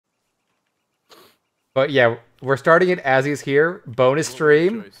But yeah, we're starting it as he's here. Bonus What were the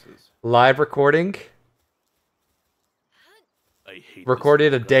stream, choices? live recording, I hate this recorded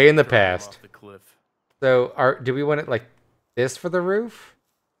a little day guy. in the Drop him past. off the cliff. So, do we want it like this for the roof,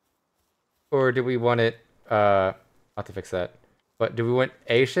 or do we want it? I'll have to fix that. But do we want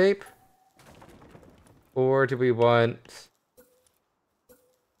A shape, or do we want?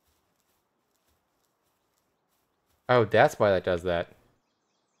 Oh, that's why that does that.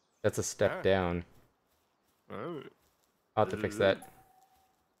 That's a step Ah. down. Oh. I'll have to fix that.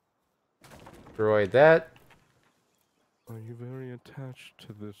 Destroy that. Are you very attached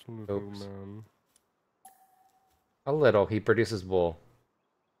to this little Oops. man? A little. He produces wool.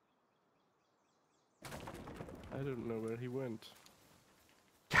 I don't know where he went.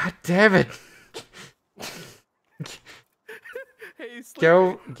 God damn it! Hey, he's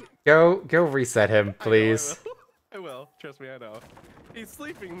sleeping. Go reset him, I know, I will. please. I will. Trust me, I know. He's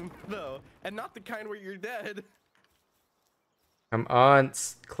sleeping, though. And not the kind where you're dead. Come on,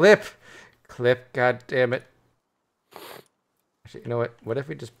 clip! Clip, god damn it. Actually, you know what? What if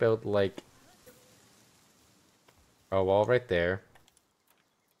we just build, like, a wall right there?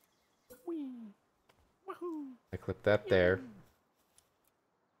 Whee! Woohoo! I clip that there.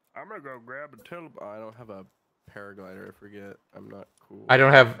 I'm gonna go grab a teleport. I don't have a paraglider, I forget. I'm not cool. I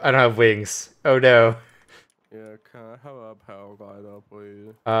don't have wings. Oh no. Yeah, can I have a paraglider,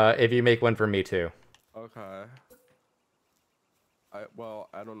 please? If you make one for me too. Okay. I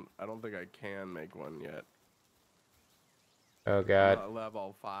don't think I can make one yet. Oh I'm god. not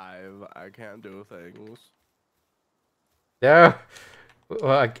level 5. I can't do things. No!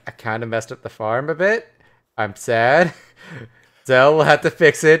 Well, I kind of messed up the farm a bit. I'm sad. Zell will have to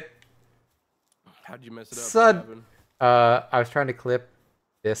fix it. How'd you mess it up? What Son! happened? I was trying to clip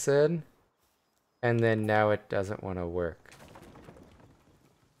this in, and then now it doesn't want to work.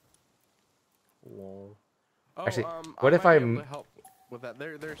 Lol. Oh, Actually, I what if might be able to I'm... help with that.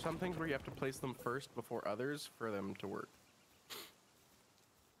 There are some things where you have to place them first before others for them to work.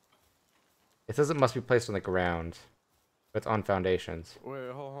 It says it must be placed on the ground. But it's on foundations.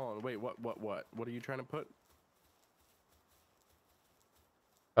 Wait, hold on. Wait, what? What are you trying to put?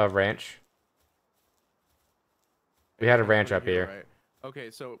 A ranch. We You're had a trying to ranch put it up here. right? Okay,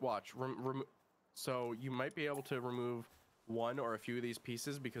 so watch. So you might be able to remove one or a few of these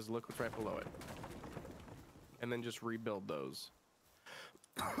pieces because look what's right below it. And then just rebuild those.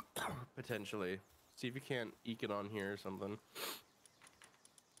 Potentially. See if you can't eke it on here or something.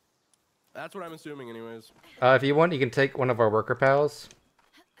 That's what I'm assuming anyways. If you want, you can take one of our worker pals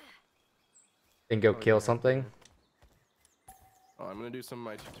and go Oh, kill yeah, something. here. Oh, I'm gonna do some of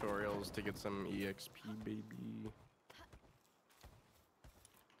my tutorials to get some EXP, baby.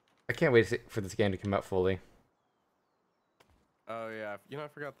 I can't wait for this game to come out fully. Oh yeah, you know I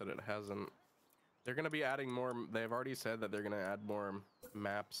forgot that it hasn't. They're gonna be adding more. They've already said that they're gonna add more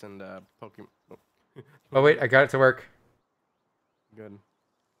maps and Pokemon. Oh wait, I got it to work. Good.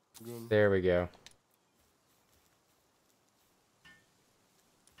 Good. There we go.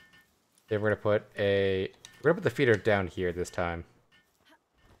 Then we're gonna put the feeder down here this time.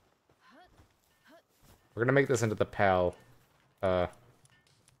 We're gonna make this into the pal. Oh,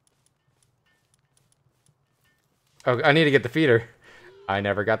 I need to get the feeder. I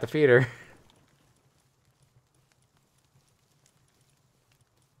never got the feeder.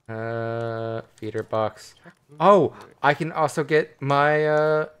 Feeder box. Oh, I can also get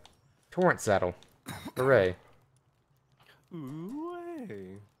my torrent saddle. Hooray. Ooh,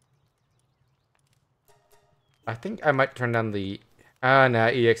 hey. I think I might turn down the... nah,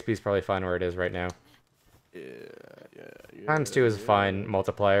 EXP is probably fine where it is right now. Yeah, yeah. Times 2 is fine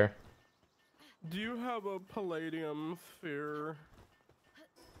multiplier. Do you have a palladium sphere?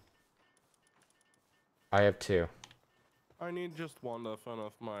 I have 2. I need just one to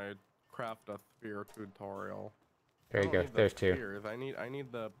finish my craft a sphere tutorial. There you go. There's 2. Spheres. I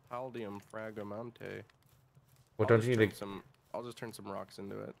need the palladium fragmente. Well, don't you need to... I'll just turn some rocks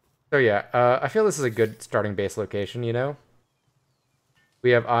into it. So yeah, I feel this is a good starting base location, you know?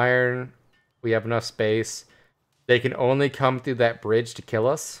 We have iron. We have enough space. They can only come through that bridge to kill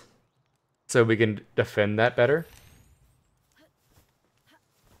us. So we can defend that better.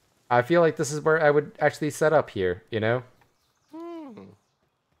 I feel like this is where I would actually set up here, you know?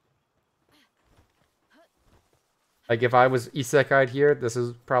 Like if I was isekai'd here, this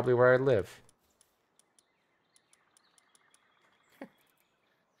is probably where I'd live.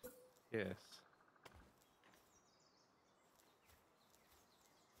 Yes.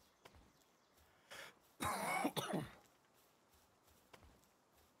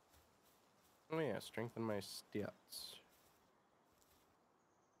 Oh yeah, strengthen my stats.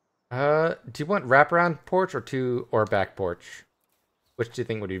 Do you want wraparound porch or back porch? Which do you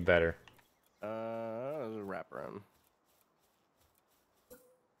think would be better? Wrap around.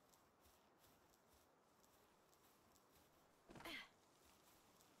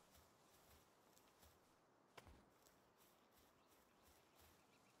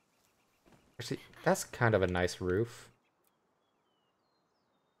 Actually, that's kind of a nice roof.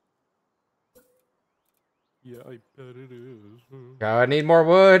 Yeah, I bet it is. God, I need more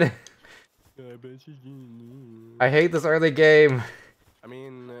wood. I bet you do. I hate this early game. I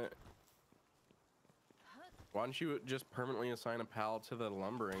mean, why don't you just permanently assign a pal to the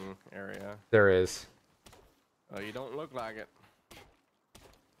lumbering area? There is. Oh, you don't look like it.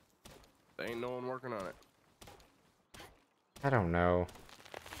 There ain't no one working on it. I don't know.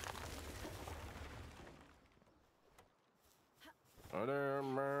 And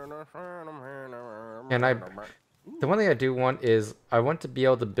the one thing I do want is I want to be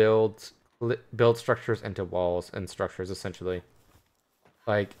able to build structures into walls and structures essentially.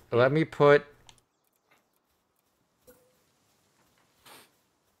 Like, let me put.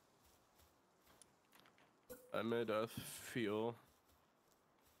 I made us feel.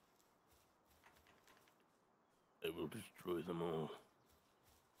 I will destroy them all.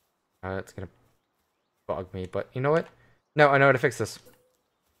 It's gonna bug me, but you know what? No, I know how to fix this.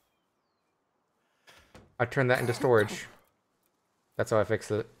 I turned that into storage. That's how I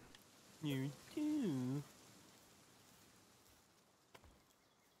fixed it. You do.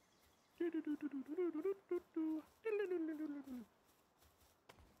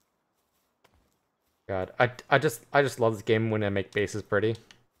 God, I just love this game when I make bases pretty.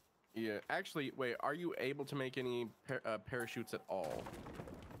 Yeah, actually, wait. Are you able to make any parachutes at all?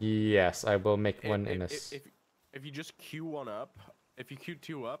 Yes, I will make one in a. If you just queue one up, if you queue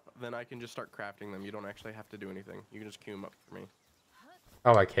two up, then I can just start crafting them. You don't actually have to do anything. You can just queue them up for me.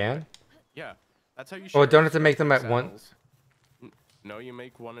 Oh, I can? Yeah, that's how you. Oh, don't have to make them at once. No, you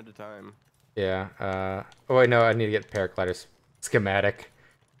make one at a time. Yeah. Oh wait, no, I need to get paragliders schematic.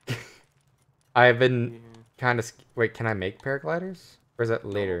 I've been kind of. Wait, can I make paragliders? Or is that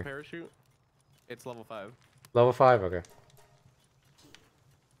later? Normal parachute. It's level 5. Level 5, okay.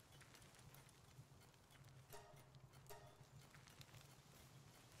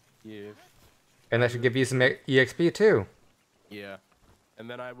 Yeah. And that should give you some EXP too. Yeah. And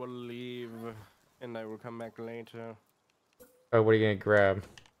then I will leave, and I will come back later. Oh, what are you gonna grab?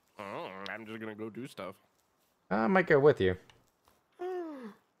 Oh, I'm just gonna go do stuff. I might go with you.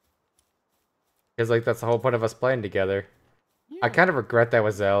 Because, like, that's the whole point of us playing together. Yeah. I kind of regret that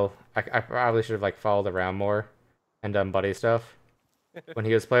with Zell. I probably should have, like, followed around more and done buddy stuff when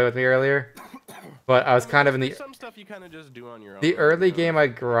he was playing with me earlier. But I was kind of in the... Some stuff you kind of just do on your own. The early game I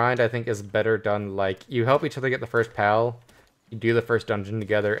grind, I think, is better done, like, you help each other get the first pal, you do the first dungeon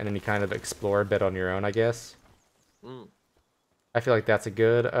together, and then you kind of explore a bit on your own, I guess. I feel like that's a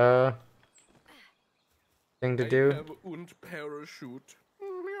good, thing to do. Parachute.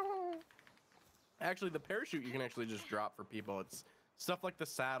 Actually, the parachute you can actually just drop for people. It's stuff like the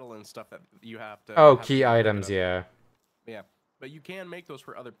saddle and stuff that you have to... Oh, key items, yeah. Yeah, but you can make those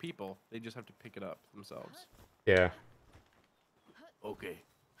for other people. They just have to pick it up themselves. Yeah. Okay.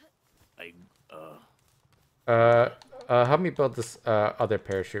 Help me build this, other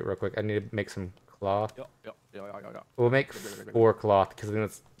parachute real quick. I need to make some cloth. Yeah. We'll make 4 cloth, because I think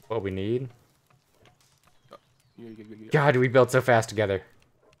that's what we need. God, we built so fast together.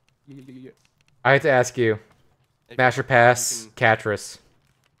 I have to ask you. Smasher Pass, Catris.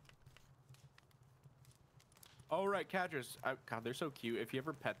 Oh, right, Catris. God, they're so cute. If you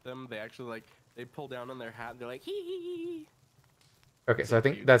ever pet them, they actually, like, they pull down on their hat and they're like, hee hee hee. Okay, so I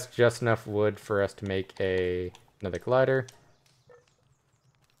think that's just enough wood for us to make another collider.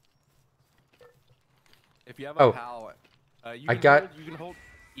 If you have a pal, you can hold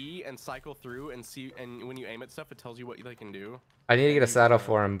E and cycle through and see, and when you aim at stuff, it tells you what they can do. I need to get a saddle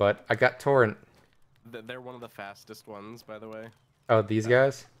for him, but I got Torrent. They're one of the fastest ones, by the way. Oh, these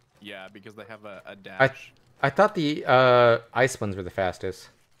guys? Yeah, because they have a dash. I thought the ice ones were the fastest,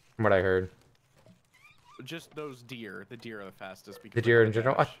 from what I heard. Just those deer. The deer are the fastest. Because the deer in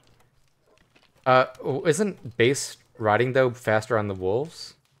general? Isn't base riding, though, faster on the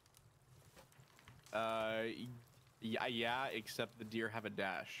wolves? Yeah, except the deer have a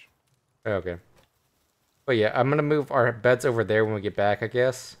dash. Okay. But yeah, I'm gonna move our beds over there when we get back, I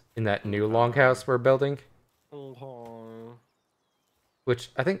guess. In that new longhouse we're building. Which,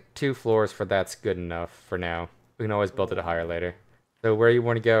 I think 2 floors for that's good enough for now. We can always build it higher later. So where do you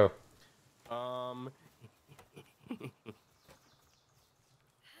want to go?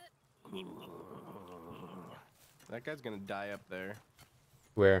 That guy's gonna die up there.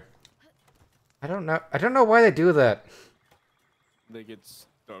 Where? I don't know. I don't know why they do that. They get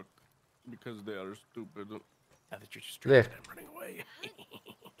stuck because they are stupid. Now that you're Yeah. distracted, I'm running away.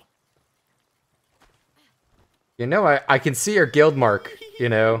 You know, I can see your guild mark, you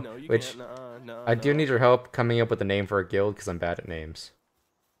know, No, you which can't. No, I do need your help coming up with a name for a guild because I'm bad at names.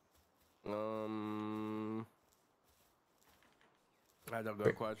 I don't got a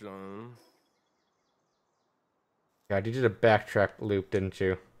Wait. question. God, you did a backtrack loop, didn't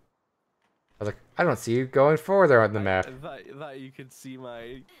you? I was like, I don't see you going further on the map. I thought you could see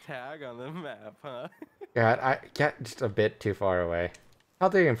my tag on the map, huh? God, I got just a bit too far away.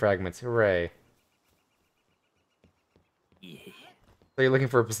 Paldean fragments, hooray. Yeah. So you're looking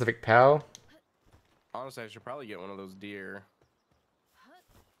for a Pacific POW? Honestly, I should probably get one of those deer.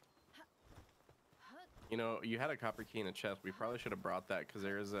 You know, you had a copper key in a chest. We probably should have brought that because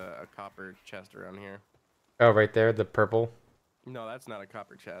there is a copper chest around here. Oh, right there, the purple. No, that's not a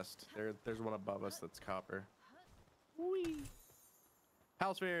copper chest. There's one above us that's copper. Whee!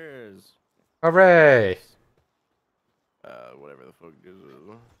 House spheres! Hooray! Whatever the fuck is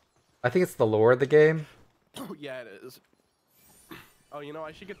it? I think it's the lore of the game. Oh, yeah, it is. Oh, you know,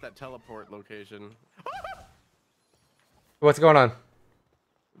 I should get that teleport location. What's going on?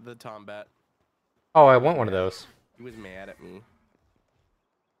 The Tombat. Oh, I want one of those. He was mad at me.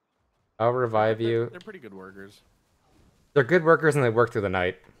 I'll revive you. They're pretty good workers. They're good workers and they work through the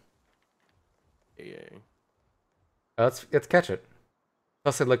night. Yeah. Let's catch it.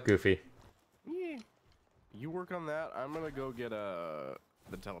 Plus they look goofy. Yeah. You work on that. I'm gonna go get the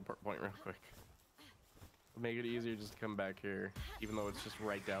teleport point real quick. Make it easier just to come back here, even though it's just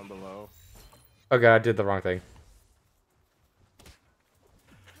right down below. Oh god, I did the wrong thing.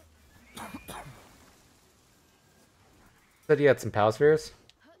 Said you had some POW spheres?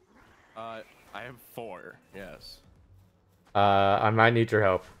 I have 4. Yes. I might need your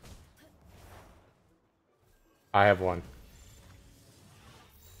help. I have one.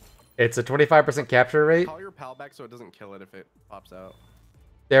 It's a 25% capture rate. Call your pal back so it doesn't kill it if it pops out.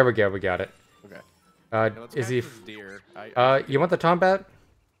 There we go, we got it. Okay. Yeah, let's is catch he? this deer. You want the Tombat?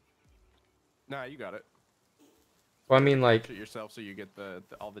 Nah, you got it. Well, I mean, like. Catch it yourself so you get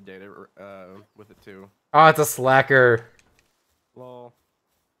all the data with it too. Oh, it's a slacker. Lol.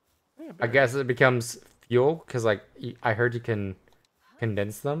 Yeah, I guess it becomes fuel because, like, I heard you can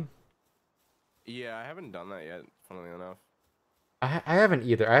condense them. Yeah, I haven't done that yet. Funnily enough. I haven't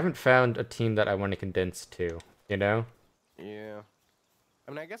either. I haven't found a team that I want to condense to. You know? Yeah.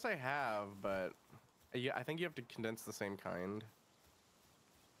 I mean, I guess I have, but yeah, I think you have to condense the same kind.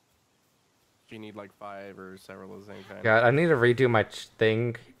 You need like 5 or several of the same kind. God, I need to redo my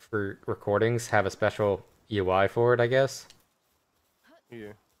thing for recordings. Have a special UI for it, I guess.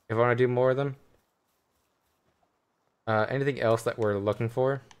 Yeah. If I want to do more of them. Anything else that we're looking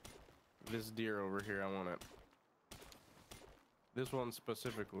for? This deer over here, I want it. This one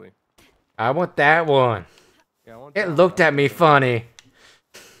specifically. I want that one. Yeah, I want It that looked one. at me funny.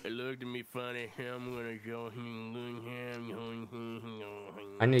 It looked at me funny. I'm gonna show him.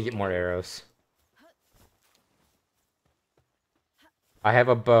 I need to get more arrows. I have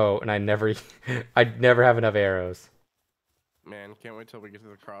a bow, and I never have enough arrows. Man, can't wait till we get to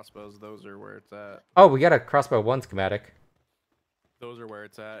the crossbows. Those are where it's at. Oh, we got a crossbow 1 schematic. Those are where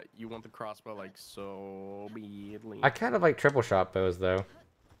it's at. You want the crossbow like so badly. I kind of like triple shot bows, though.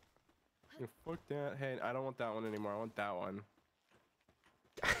 Yeah, fuck that. Hey, I don't want that one anymore. I want that one.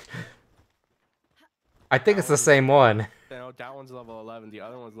 I think it's the same one. No, that one's level 11. The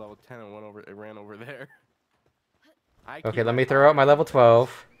other one's level 10 and it ran over there. Okay, let me throw out my level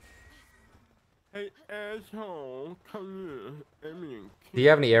 12. Hey, asshole, come here. Do you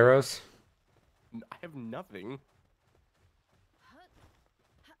have any arrows? I have nothing.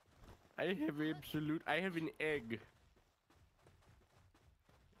 I have an egg.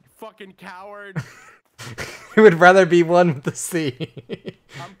 You fucking coward. You would rather be one with the sea.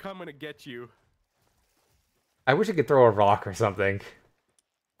 I'm coming to get you. I wish I could throw a rock or something.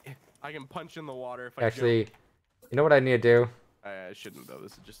 I can punch in the water if I Actually, jump. you know what I need to do? I shouldn't though.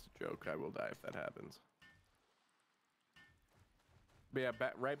 This is just a joke. I will die if that happens. But yeah,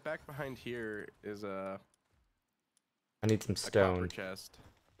 right back behind here is I need some a stone. copper chest,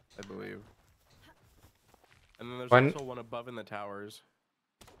 I believe. And then there's When- also one above in the towers.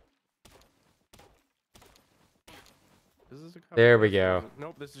 Is this a copper There we chest or go. is it-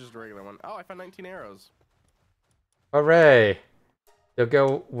 Nope, this is just a regular one. Oh, I found 19 arrows. Hooray! They'll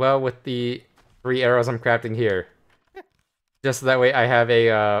go well with the 3 arrows I'm crafting here. Just so that way I have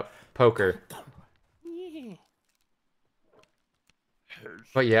a poker. Yeah.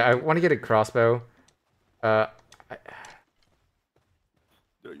 But yeah, I want to get a crossbow. There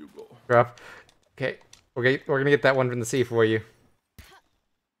you go. Drop. Okay, we're gonna get that one from the sea for you.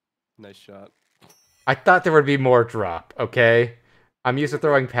 Nice shot. I thought there would be more drop, okay? I'm used to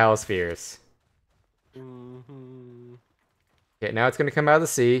throwing pal spheres. Mm-hmm. Okay, now it's gonna come out of the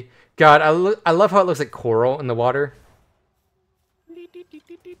sea. God, I love how it looks like coral in the water.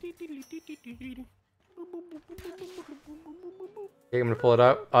 Okay, I'm gonna pull it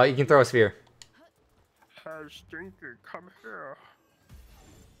up. You can throw a sphere. Stinky, come here.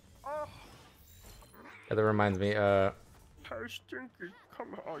 Oh, Yeah, that reminds me, Stinky, come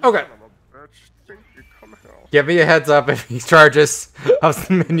here. Oh, you okay. son of a bitch. Stinky, come here. Give me a heads up if he charges. I was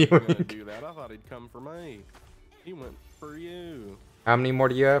Gonna menuing. do that. I thought he'd come for me. He went for you. How many more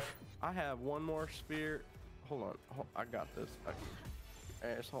do you have? I have one more sphere. Hold on. I got this.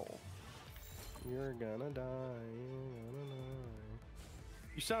 Asshole. You're gonna die. You're gonna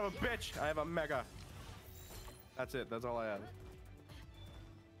die. You son of a bitch! I have a mega. That's it. That's all I have.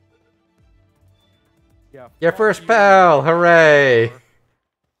 Yeah. Your fuck first you. pal! Hooray!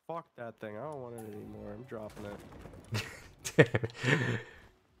 Fuck that thing. I don't want it anymore. I'm dropping it.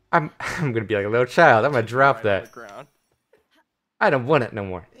 I'm gonna be like a little child. I'm gonna drop Right on that. the ground. I don't want it no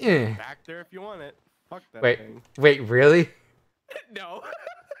more. Back there if you want it. Fuck that thing. Wait, really? No.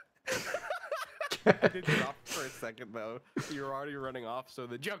 I did stop for a second though. You were already running off, so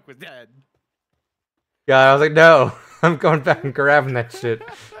the junk was dead. God, I was like, no, I'm going back and grabbing that shit.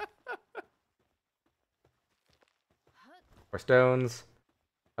 More stones.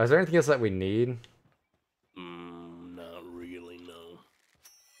 Is there anything else that we need? Not really, no.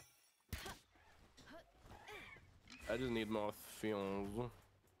 I just need more fuels.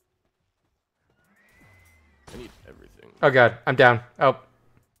 I need everything. Oh god, I'm down. Oh.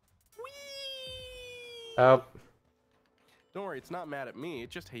 Oh. Don't worry, it's not mad at me. It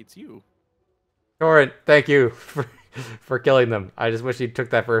just hates you. Torrent, thank you for killing them. I just wish you took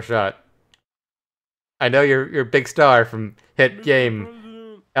that first shot. I know you're a big star from hit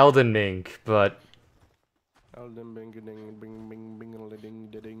game Elden Ring, but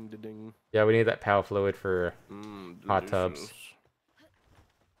yeah, we need that POW fluid for hot tubs.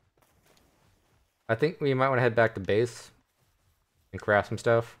 I think we might want to head back to base and craft some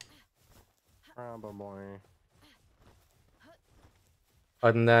stuff. Probably.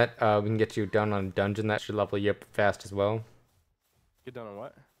 Other than that, we can get you done on a dungeon that should level you up fast as well. Get done on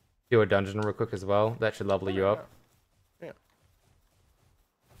what? Do a dungeon real quick as well. That should level you up. Yeah.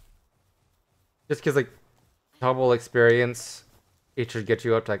 Just because, like, double experience, it should get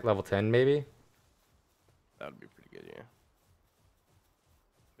you up to, like, level 10, maybe? That would be pretty good, yeah.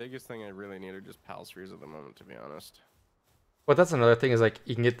 Biggest thing I really need are just pal spheres at the moment, to be honest. Well, that's another thing, is, like,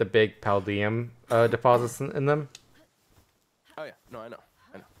 you can get the big Paldium deposits in them. Oh, yeah. No, I know.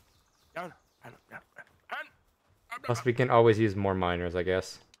 I know. Plus, we can always use more miners, I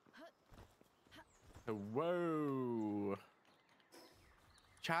guess. Whoa.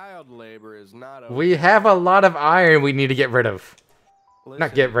 Child labor is not okay. We have a lot of iron we need to get rid of. Listen,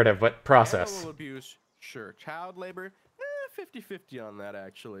 Not get rid of, but process. animal abuse, sure. Child labor, 50-50 on that,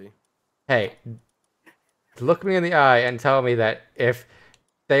 actually. Hey, look me in the eye and tell me that if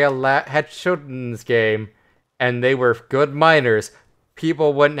they had children in this game and they were good miners,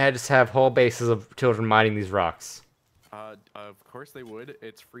 people wouldn't just have whole bases of children mining these rocks. Of course they would.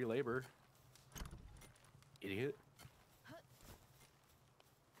 It's free labor. Idiot.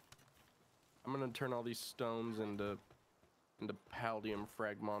 I'm gonna turn all these stones into paldium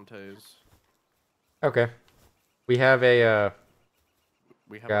fragmentes. Okay. We have a,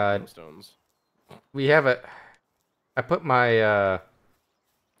 We have God. stones. we have a, I put my,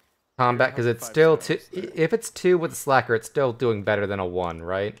 combat, because it's 5 still, stones there. if it's 2 with a slacker, it's still doing better than a 1,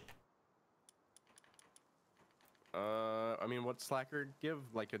 right? I mean, what slacker give?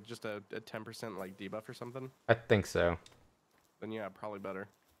 Like just a 10% like debuff or something? I think so. Then yeah, probably better.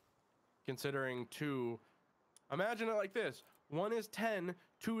 Considering 2, imagine it like this: 1 is 10,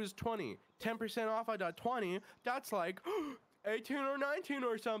 2 is 20. 10% off I got 20. That's like 18 or 19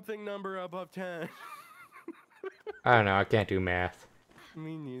 or something number above 10. I don't know, I can't do math.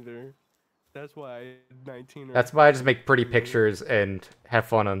 Me neither. That's why 19 or That's why I just make pretty pictures and have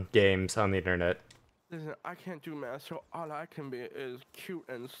fun on games on the internet. Listen, I can't do math, so all I can be is cute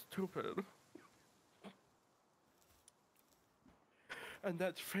and stupid. And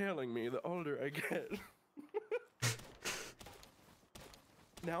that's failing me the older I get.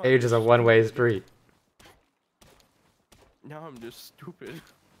 Now Age is a one-way street. Now I'm just stupid.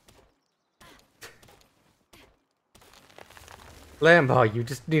 Lamball, you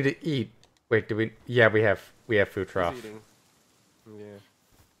just need to eat. Wait, do we? Yeah, we have food trough. Eating. Yeah.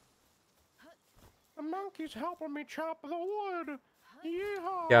 The monkey's helping me chop the wood.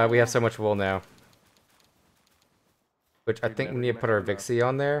 Yeehaw! Yeah, we have so much wool now. Which I We've think we never need to put our met enough. Vixie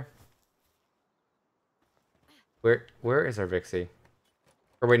on there. Where is our Vixie?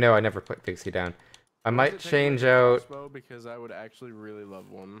 Or wait, no, I never put Vixie down. I What might does it take to change make a out. crossbow? Because I would actually really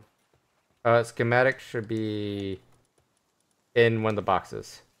love one. Schematic should be in one of the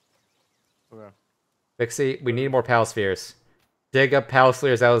boxes. Okay. Vixie, we need more Pal Spheres. Dig up Pal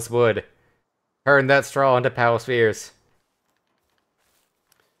Spheres out of this wood. Turn that straw into Pal Spheres.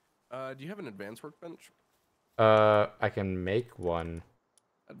 Do you have an advanced workbench? I can make one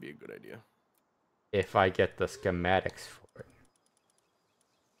That'd be a good idea. if I get the schematics for it.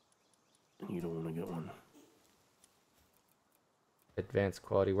 You don't want to get one. Advanced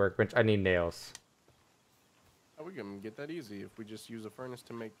quality workbench. I need nails. Oh, we can get that easy if we just use a furnace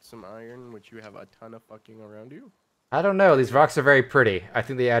to make some iron, which you have a ton of fucking around you. I don't know. These rocks are very pretty. I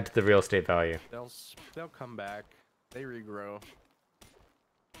think they add to the real estate value. They'll come back. They regrow.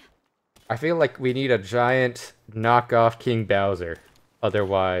 I feel like we need a giant knockoff King Bowser.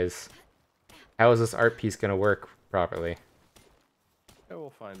 Otherwise, how is this art piece gonna work properly? I will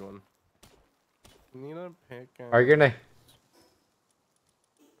find one. Need a pick. Are you gonna?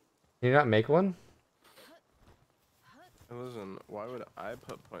 Can you not make one? Listen, why would I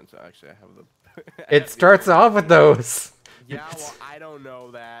put points? Actually, I have the. It starts off with those. Yeah, well, I don't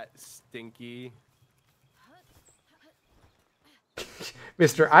know that, Stinky.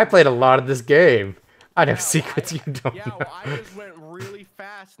 Mister, I played a lot of this game. I know Yeah, secrets you don't Yeah, know. well, I just went really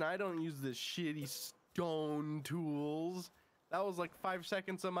fast, and I don't use the shitty stone tools. That was like 5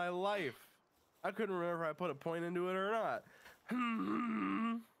 seconds of my life. I couldn't remember if I put a point into it or not.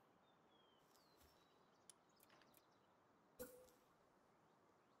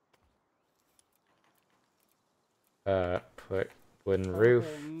 Put wooden roof.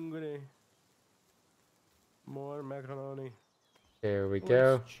 Hungry. More macaroni. There we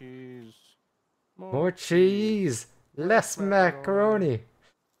go. Less cheese. More cheese. Less macaroni.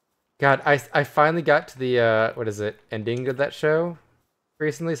 God, I finally got to the what is it, ending of that show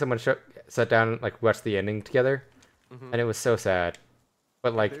recently. Someone sat down and like watched the ending together, and it was so sad,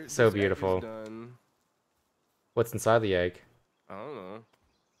 but like so This egg is beautiful. done. What's inside the egg? I don't know.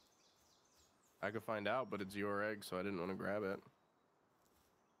 I could find out, but it's your egg, so I didn't want to grab it.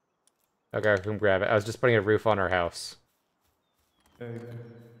 Okay, I can grab it. I was just putting a roof on our house.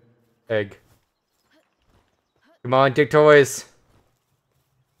 Egg. Come on, dig toys.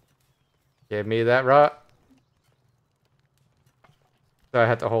 Give me that rot. So I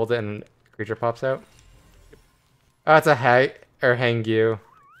have to hold it and a creature pops out. Oh, it's a hang you.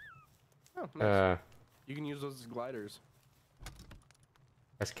 Oh, nice. You can use those as gliders.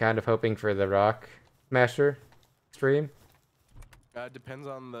 I was kind of hoping for the rock smasher stream. Depends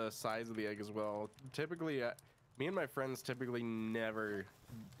on the size of the egg as well. Typically, me and my friends typically never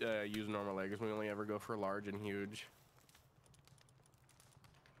use normal eggs. We only ever go for large and huge.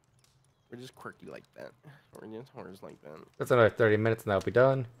 We're just quirky like that. We're just horrors like that. That's another 30 minutes and that'll be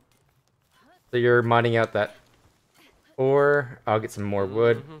done. So you're mining out that ore. I'll get some more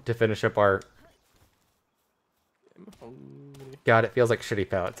wood to finish up our... I'm hungry. God, it feels like shitty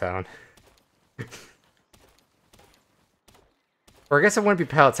Pallet Town. Or I guess it wouldn't be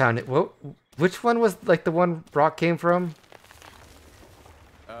Pallet Town. Which one was like the one Brock came from?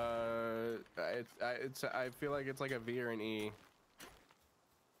 I feel like it's like a V or an E.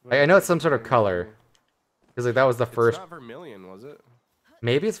 I know it's some sort of color. Because like that was the first... It's not Vermilion, was it?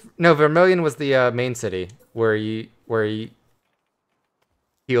 Maybe it's... No, Vermilion was the main city. Where he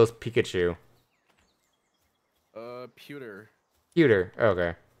heals Pikachu. Pewter. Pewter.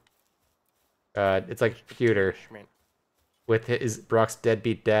 Okay. It's like Pewter. With his Brock's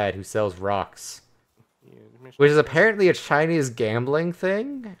deadbeat dad who sells rocks. Yeah, Which is apparently a Chinese gambling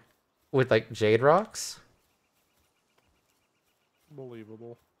thing. With like jade rocks.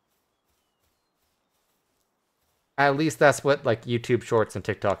 Believable. At least that's what like YouTube Shorts and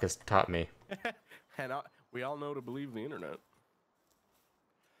TikTok has taught me. And we all know to believe the internet.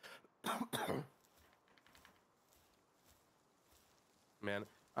 Man,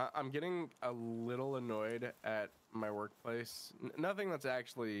 I'm getting a little annoyed at my workplace. Nothing that's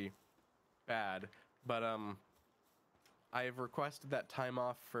actually bad, but I've requested that time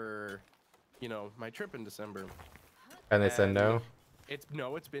off for, you know, my trip in December. And they said no? It's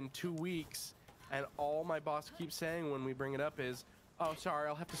been 2 weeks, and all my boss keeps saying when we bring it up is, oh, sorry,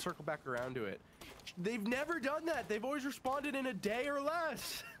 I'll have to circle back around to it. They've never done that. They've always responded in a day or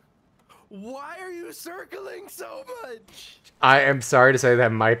less. Why are you circling so much? I am sorry to say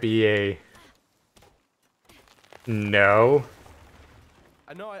that might be a... No.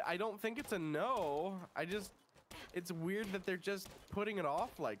 No, I don't think it's a no. I just... It's weird that they're just putting it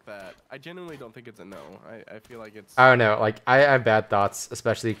off like that. I genuinely don't think it's a no. I feel like it's... I don't know. Like, I have bad thoughts,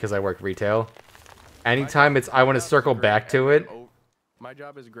 especially because I work retail. Anytime I want to circle back to it. My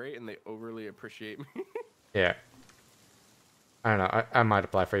job is great, and they overly appreciate me. Yeah. I don't know. I might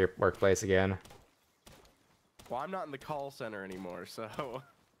apply for your workplace again. Well, I'm not in the call center anymore, so...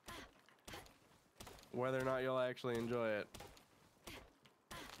 Whether or not you'll actually enjoy it.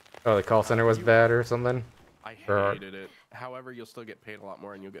 Oh, the call center was bad or something? I hated it. However, you'll still get paid a lot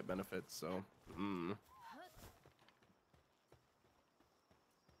more and you'll get benefits, so...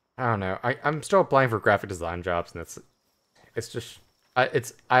 I don't know. I'm still applying for graphic design jobs, and it's just...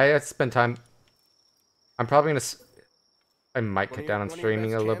 I spend time... I'm probably gonna... I might cut down on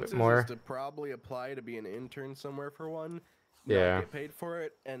streaming a little bit more. To probably apply to be an intern somewhere for one. Yeah. Get paid for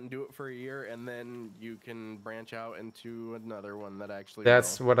it and do it for a year, and then you can branch out into another one that actually...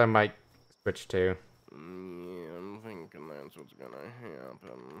 That's what I might switch to. Yeah, I'm thinking that's what's gonna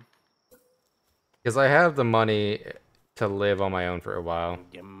happen. Because I have the money to live on my own for a while.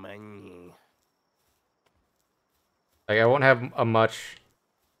 Get money. Like, I won't have a much...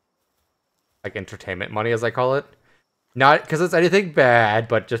 like, entertainment money, as I call it. Not because it's anything bad,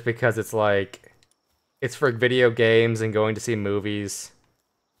 but just because it's like... it's for video games and going to see movies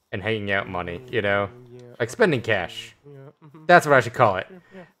and hanging out money, you know? Yeah. Like spending cash. That's what I should call it.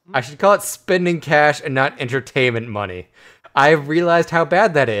 I should call it spending cash and not entertainment money. I've realized how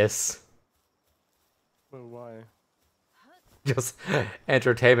bad that is. Well, why? Just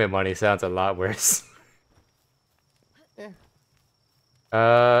entertainment money sounds a lot worse.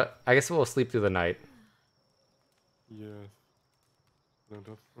 I guess we'll sleep through the night. Yeah. No,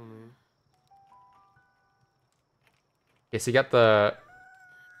 that's for me. Okay, so you got the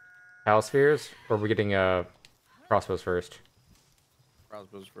Pal Spheres, or are we getting crossbows first?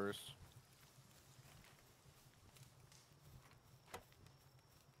 Crossbows first.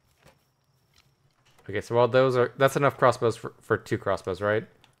 Okay, so while that's enough crossbows for 2 crossbows, right?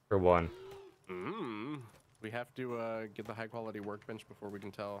 Or 1? We have to get the high quality workbench before we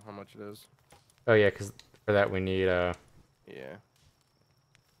can tell how much it is. Oh yeah, because for that we need Yeah.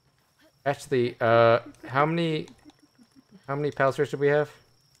 Actually, how many Pal Spheres do we have?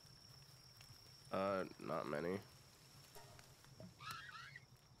 Not many.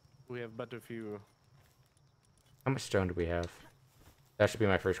 We have but a few. How much stone do we have? That should be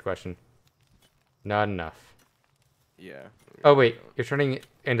my first question. Not enough. Yeah. Oh wait, you're turning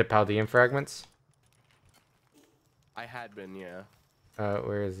into Paldean fragments? I had been, yeah.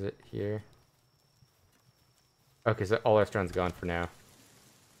 Where is it? Here? Okay, so all our stone's gone for now.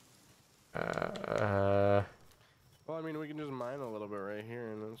 Well, I mean, we can just mine a little bit right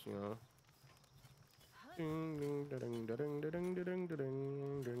here, and that's, you know.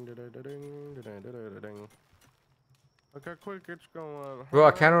 Look how quick it's going. Well,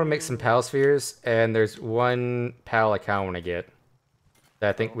 I kind of want to make some Pal Spheres, and there's one Pal I kind of want to get. That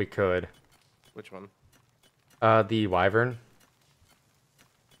I think we could. Which one? The Wyvern.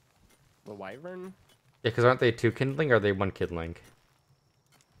 The Wyvern? Yeah, because aren't they 2 kindling, or are they 1 kindling?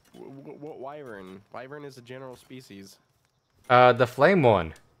 What Wyvern? Wyvern is a general species. The flame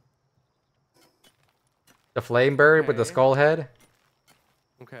one. The flame bird with the skull head.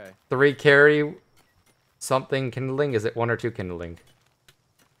 Okay. 3 carry something kindling. Is it 1 or 2 kindling?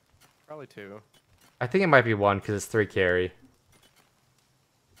 Probably 2. I think it might be 1 because it's 3 carry.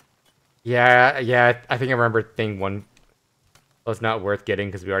 Yeah, I think I remember thing 1 was not worth getting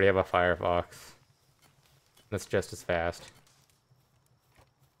because we already have a Firefox. That's just as fast.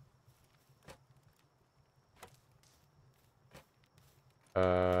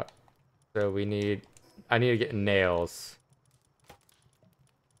 So I need to get nails.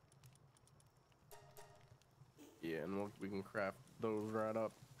 Yeah, and we can craft those right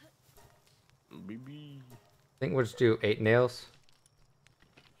up. BB. I think we'll just do 8 nails.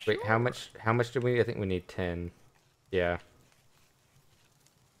 Wait, how much do we need? I think we need 10. Yeah.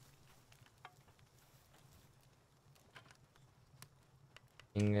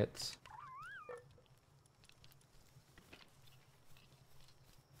 Ingots.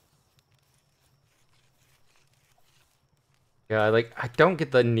 Yeah, I don't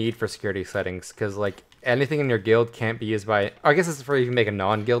get the need for security settings, because, like, anything in your guild can't be used by... I guess it's for you can make a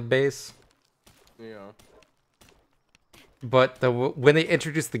non-guild base. Yeah. But when they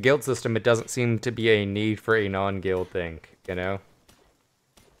introduce the guild system, it doesn't seem to be a need for a non-guild thing, you know?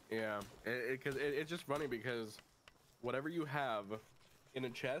 Yeah, it's just funny because whatever you have in a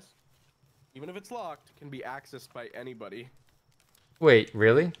chest, even if it's locked, can be accessed by anybody. Wait,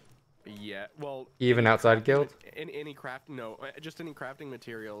 really? Yeah, well... Even outside guild? Just any crafting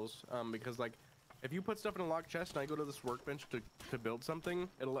materials, because, like, If you put stuff in a locked chest and I go to this workbench to build something,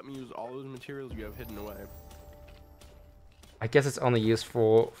 it'll let me use all those materials you have hidden away. I guess it's only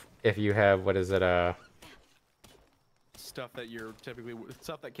useful if you have, what is it, Stuff that you're typically,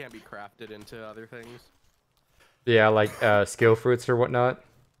 stuff that can't be crafted into other things. yeah, like, skill fruits or whatnot.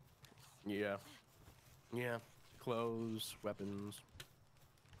 Yeah. Yeah. Clothes, weapons,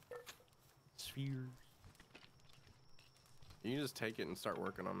 spheres. You can just take it and start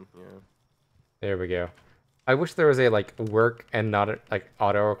working on them, yeah. There we go. I wish there was a, like, work and not, a, like,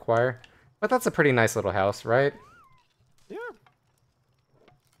 auto-require. But that's a pretty nice little house, right? Yeah.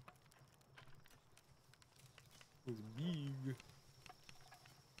 It's big.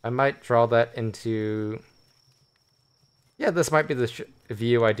 I might draw that into... Yeah, this might be the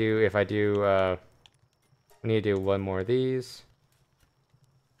view I do if I do, I need to do one more of these.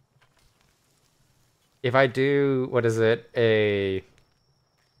 If I do, what is it, a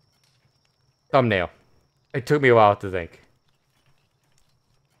thumbnail. It took me a while to think.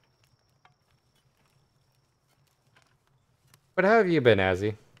 But how have you been,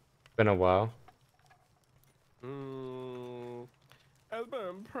 Azzy? Been a while. It's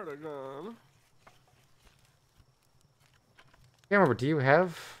been pretty good. Can't remember, do you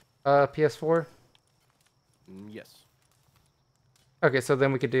have PS4? Yes. Okay, so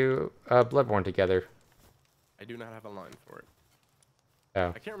then we could do Bloodborne together. I do not have a line for it.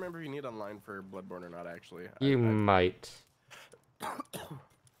 Oh. I can't remember if you need online for Bloodborne or not, actually. You might.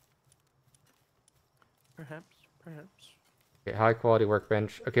 Perhaps. Okay, high quality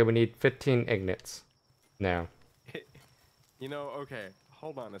workbench. Okay, we need 15 ignits now. You know, okay,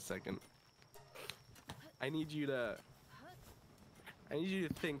 hold on a second. I need you to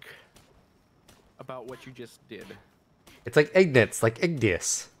think about what you just did. It's like ignits, like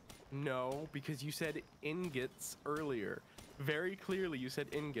igneous. No, because you said ingots earlier. Very clearly you said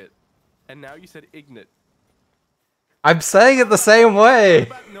ingot. And now you said ignit. I'm saying it the same way!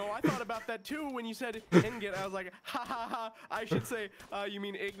 No, I thought about that too when you said ingot. I was like, ha ha ha, I should say, you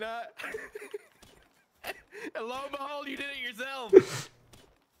mean ignat? And lo and behold, you did it yourself!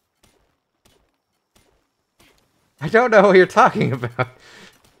 I don't know what you're talking about.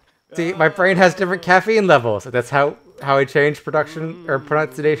 See, my brain has different caffeine levels. That's how I change production or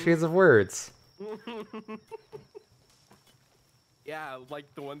pronunciations of words. Yeah,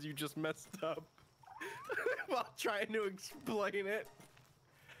 like the ones you just messed up while trying to explain it.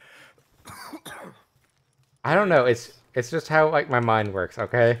 I don't know. It's just how like my mind works.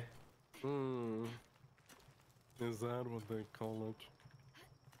 Okay. Is that what they call it?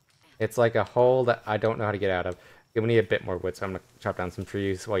 It's like a hole that I don't know how to get out of. Okay, we need a bit more wood, so I'm gonna chop down some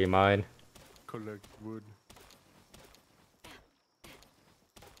trees while you mine. Collect wood.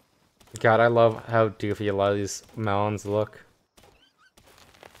 God, I love how doofy a lot of these mounds look.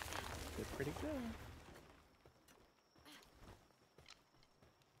 They're pretty good.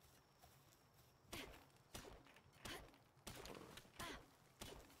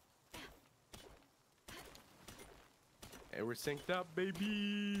 Hey, we're synced up,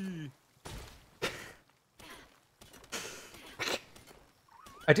 baby!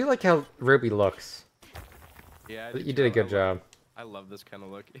 I do like how Ruby looks. Yeah, You did a good job. I love this kind of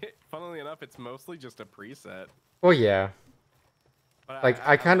look. Funnily enough, it's mostly just a preset. Oh yeah. But Like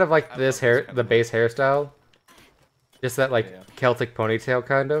I kind of like this hair, the base hairstyle. Just that like Celtic ponytail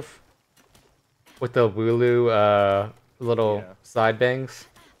kind of. With the Wooloo little side bangs.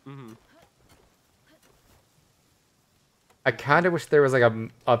 I kind of wish there was like a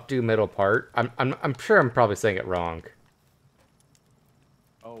updo middle part. I'm sure I'm probably saying it wrong.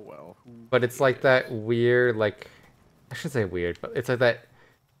 Oh well. But it's like that weird, like I shouldn't say weird, but it's like that.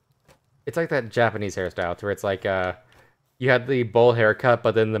 It's like that Japanese hairstyle, to where it's like you had the bowl haircut,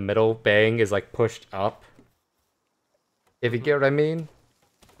 but then the middle bang is like pushed up. If you get what I mean.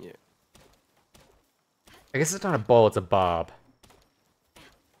 Yeah. I guess it's not a bowl; it's a bob.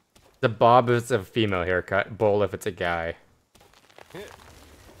 The bob if it's a female haircut, bowl if it's a guy.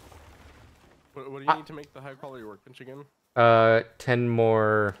 What do you need to make the high quality workbench again? 10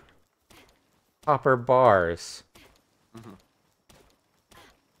 more copper bars.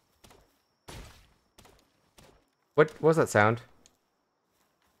 What was that sound?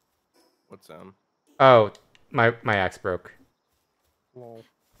 What sound? Oh, my axe broke. Lol.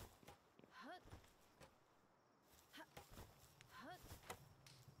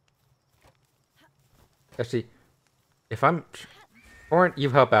 Actually, if I'm... Orin, you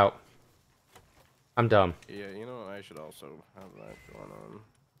help out. I'm dumb. Yeah, you know, I should also have that going on.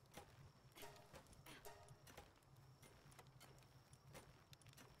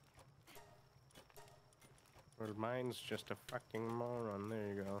 Well, mine's just a fucking moron.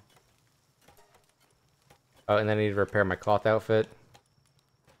 There you go. Oh, and then I need to repair my cloth outfit.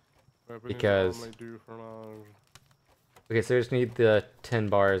 Because... Okay, so I just need the 10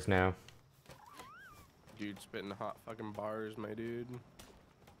 bars now. Dude, spitting hot fucking bars, my dude.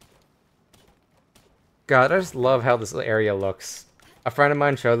 God, I just love how this area looks. A friend of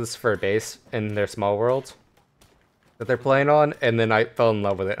mine showed this for a base in their small world that they're playing on, and then I fell in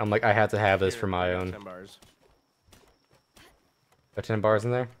love with it. I'm like, I had to have this for my own. 10 bars. Got 10 bars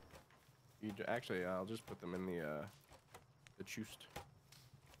in there? Actually, I'll just put them in the choost.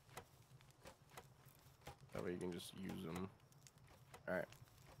 That way you can just use them. Alright.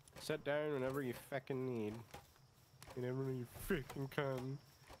 Set down whenever you fucking need. Whenever you freaking come.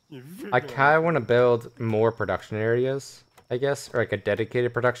 I kind of want to build more production areas, I guess, or like a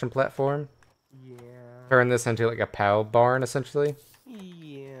dedicated production platform. Yeah. Turn this into like a POW barn, essentially.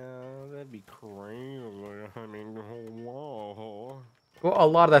 Yeah, that'd be crazy. I mean, whoa. Well, a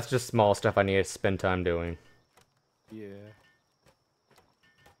lot of that's just small stuff I need to spend time doing. Yeah.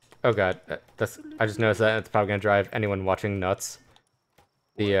 Oh god, I just noticed that it's probably gonna drive anyone watching nuts.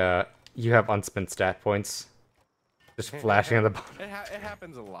 The you have unspent stat points, just flashing on the bottom. It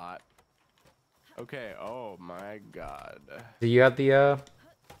happens a lot. Okay. Oh my god. Do you have the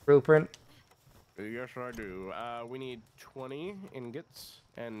blueprint? Yes, I do. We need 20 ingots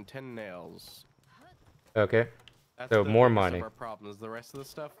and 10 nails. Okay. That's So the more biggest money. Of our problems. The rest of the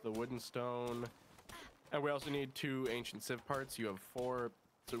stuff, the wood and stone, and we also need 2 ancient civ parts. You have 4,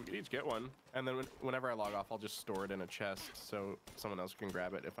 so we can each get one. And then whenever I log off, I'll just store it in a chest so someone else can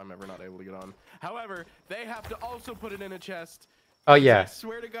grab it if I'm ever not able to get on. However, they have to also put it in a chest. Oh yeah. I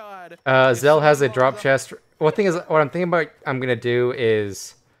swear to God. Zell has a drop chest. Well, thing is, what I'm thinking about, I'm gonna do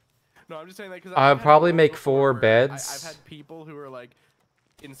is. No, I'm just saying that because I'll probably make 4 beds. I've had people who are like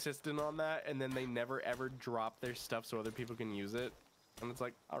insistent on that, and then they never ever drop their stuff so other people can use it. And it's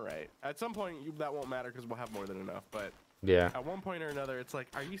like, all right, at some point that won't matter because we'll have more than enough. But yeah, at one point or another, it's like,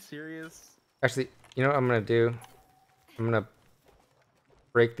 are you serious? Actually, you know what I'm gonna do? I'm gonna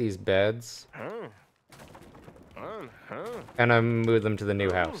break these beds, and I move them to the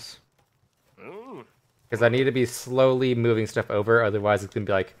new house. Because I need to be slowly moving stuff over, otherwise it's gonna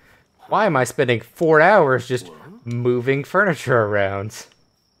be like, why am I spending 4 hours just moving furniture around?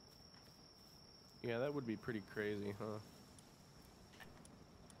 Yeah, that would be pretty crazy,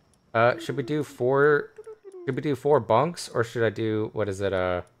 huh? Should we do 4? Should we do 4 bunks, or should I do, what is it?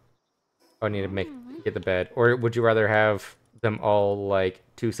 Oh, I need to get the bed, or would you rather have them all like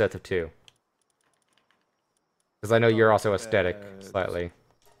 2 sets of 2? Because I know you're also aesthetic slightly.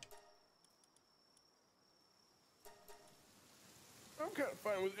 I'm kind of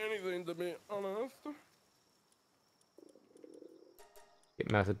fine with anything, to be honest.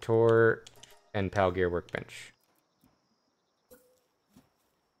 Get mounted tour and PAL gear workbench.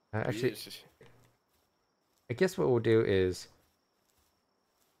 Actually, I guess what we'll do is,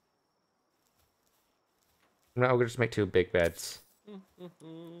 no, we'll just make 2 big beds.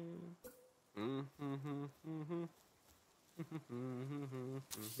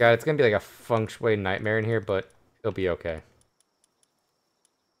 Yeah, it's gonna be like a feng shui nightmare in here, but it'll be okay.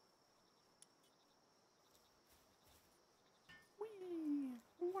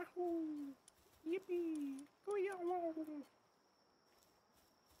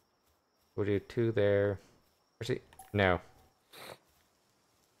 We'll do 2 there. Actually, no.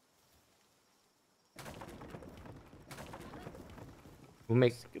 We'll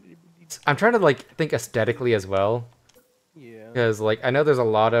make... I'm trying to, like, think aesthetically as well. Yeah. Because, like, I know there's a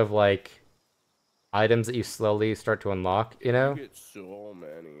lot of, like, items that you slowly start to unlock, you know? You get so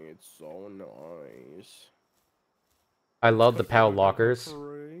many. It's so nice. I love the PAL lockers.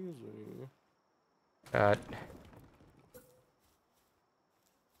 Crazy. God.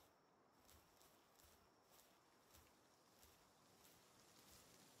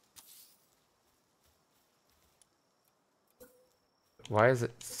 Why is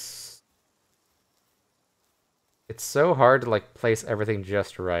it... It's so hard to, like, place everything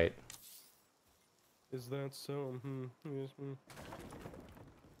just right. Is that so? Yes,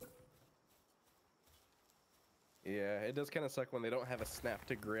 yeah, it does kind of suck when they don't have a snap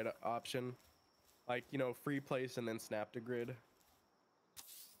to grid option. Like, you know, free place and then snap to grid.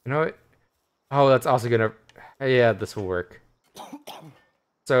 You know what? Oh, that's also gonna... Yeah, this will work.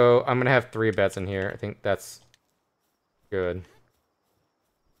 So, I'm gonna have 3 beds in here. I think that's good.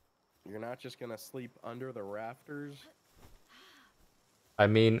 You're not just gonna sleep under the rafters? I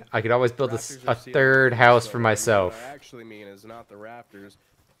mean, I could always build a 3rd house for myself. What I actually mean is not the rafters,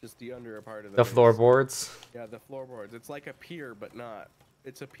 just the under part of the floorboards? Yeah, the floorboards. It's like a pier, but not.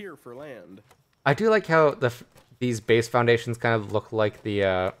 It's a pier for land. I do like how these base foundations kind of look like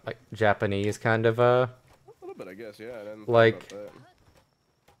the like Japanese kind of little bit, I guess. Yeah, I didn't Like, think about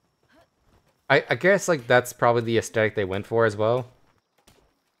that. I guess like that's probably the aesthetic they went for as well.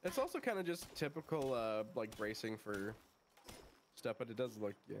 It's also kind of just typical, like bracing for stuff, but it does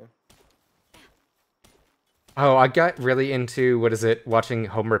look, yeah. Oh, I got really into, what is it, watching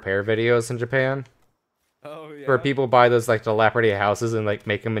home repair videos in Japan. Oh yeah. Where people buy those like dilapidated houses and like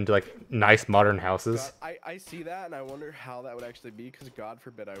make them into like nice modern houses. God, I see that and I wonder how that would actually be, because God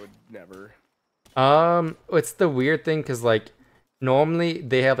forbid I would never. It's the weird thing because like normally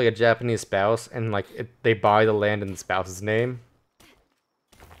they have like a Japanese spouse and like they buy the land in the spouse's name.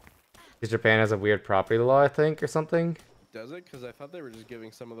 Because Japan has a weird property law, I think, or something. Does it? Because I thought they were just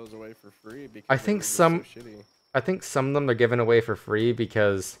giving some of those away for free because I they think were just some, so shitty. I think some of them are given away for free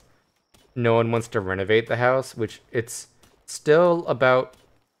because no one wants to renovate the house, which it's still about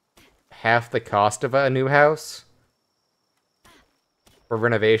half the cost of a new house for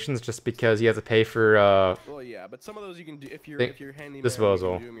renovations, just because you have to pay for Well, yeah, but some of those you can do if you're handyman.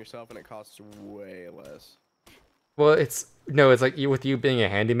 disposal. You can do them yourself, and it costs way less. Well, it's like with you being a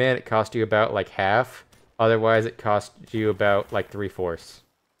handyman, it costs you about like half. Otherwise, it costs you about like 3/4.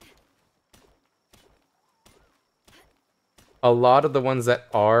 A lot of the ones that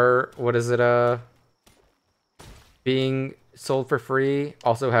are, what is it, being sold for free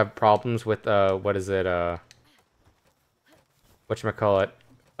also have problems with what is it, whatchamacallit,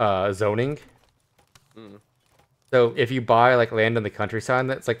 zoning. So if you buy like land in the countryside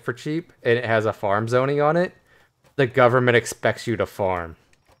that's like for cheap and it has a farm zoning on it, the government expects you to farm.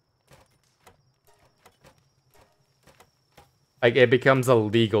 Like it becomes a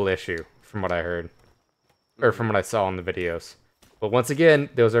legal issue from what I heard. Or from what I saw in the videos. But once again,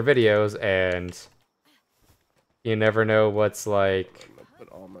 those are videos and you never know what's like I'm gonna put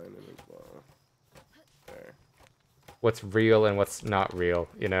all mine in as well. There. what's real and what's not real,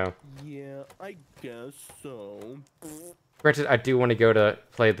 you know? Yeah, I guess so. Granted, I do want to go to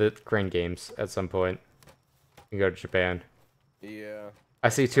play the crane games at some point. And go to Japan. Yeah. I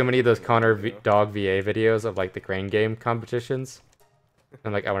see too many of those Dog VA videos of like the crane game competitions.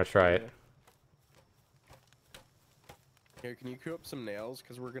 I'm like, I want to try it. Here, can you queue up some nails?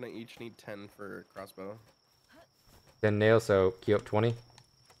 Because we're gonna each need 10 for crossbow. 10 nails, so queue up 20.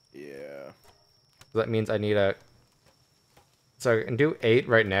 Yeah. So that means I need a... So I can do 8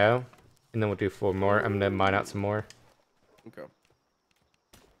 right now, and then we'll do 4 more. I'm gonna mine out some more. Okay.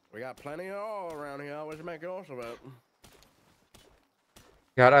 We got plenty of all around here. What you make it also about?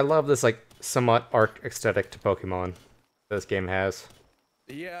 God, I love this like somewhat art aesthetic to Pokemon this game has.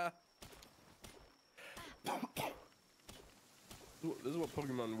 Yeah. This is what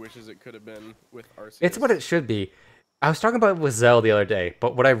Pokemon wishes it could have been with Arceus. It's what it should be. I was talking about it with Zell the other day,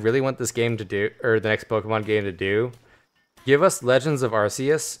 but what I really want this game to do, or the next Pokemon game to do, give us Legends of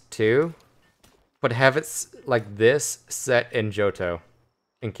Arceus 2, but have it like this set in Johto,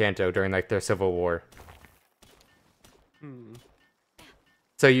 in Kanto during like their civil war.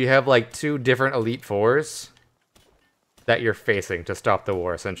 So you have like 2 different Elite Fours that you're facing to stop the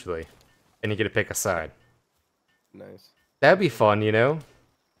war, essentially, and you get to pick a side. Nice. That'd be fun, you know?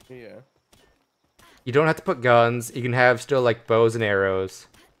 Yeah. You don't have to put guns. You can have still like bows and arrows.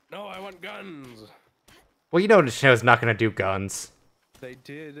 No, I want guns. Well, you know the show's not gonna do guns. They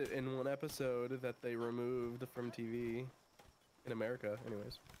did in one episode that they removed from TV in America,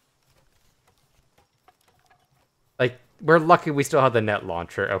 anyways. Like, we're lucky we still have the net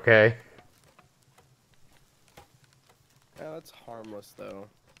launcher, okay? Yeah, that's harmless though.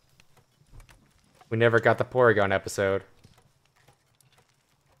 We never got the Porygon episode.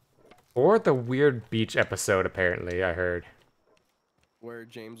 Or the weird beach episode, apparently, I heard. Where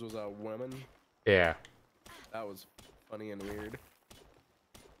James was a woman. Yeah. That was funny and weird.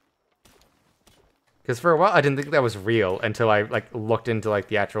 Because for a while, I didn't think that was real until I, like, looked into, like,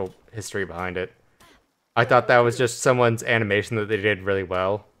 the actual history behind it. I thought that was just someone's animation that they did really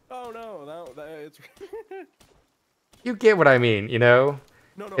well. Oh no, it's... You get what I mean, you know?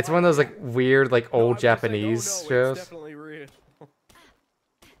 No, It's one of those, like, weird, like, old Japanese shows. It's definitely real.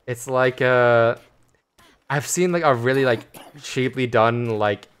 It's like, I've seen, like, a really, like, cheaply done,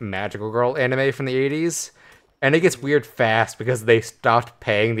 like, Magical Girl anime from the 80s. And it gets weird fast because they stopped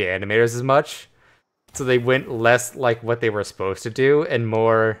paying the animators as much. So they went less like what they were supposed to do and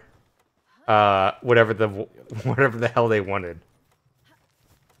more, whatever the hell they wanted.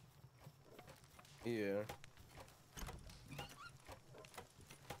 Yeah.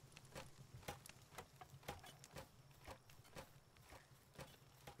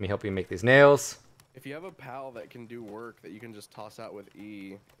 Let me help you make these nails. If you have a pal that can do work that you can just toss out with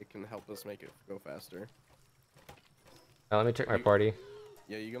E, it can help us make it go faster. Now let me check my party.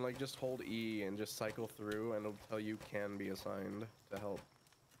 Yeah, you can like just hold E and just cycle through, and it'll tell you can be assigned to help.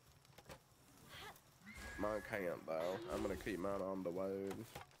 Mine can't though. I'm gonna keep mine on the road.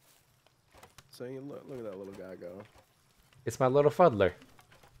 So you look at that little guy go. It's my little fuddler.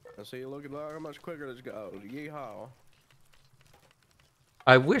 And so you look at how much quicker this goes. Yeehaw.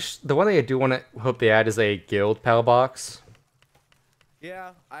 I wish the one thing I do want to hope they add is a guild pal box.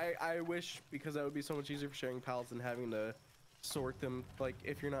 Yeah, I wish, because that would be so much easier for sharing pals than having to sort them. Like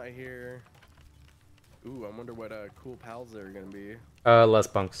if you're not here. Ooh, I wonder what cool pals there are gonna be. Less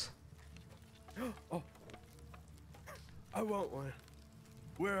bunks. Oh, I want one.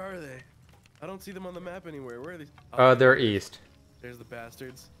 Where are they? I don't see them on the map anywhere. Where are these? Oh, They're east. There's the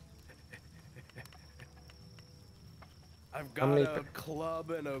bastards. I've got a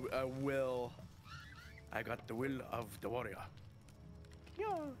club and a will. I got the will of the warrior.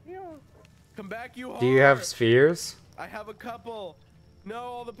 Yeah. Come back, you whore. Do you have spheres? I have a couple. No,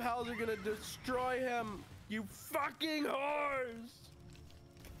 all the pals are gonna destroy him. You fucking whores.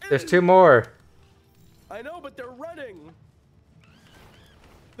 There's 2 more. I know, but they're running.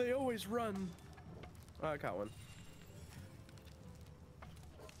 They always run. Oh, I caught one.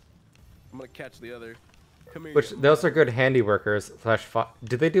 I'm gonna catch the other. Come here. Which those are good handy workers /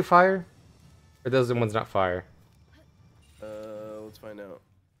 do they do fire? Or those are the ones not fire? Let's find out.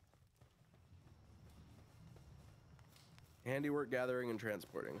 Handiwork, gathering, and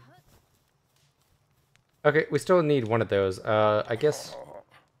transporting. Okay, we still need one of those. I guess.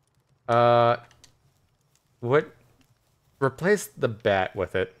 What? Replace the bat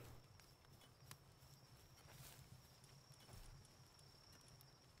with it.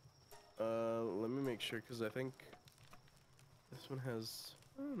 Let me make sure, because I think this one has.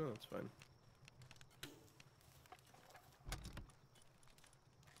 Oh no, it's fine.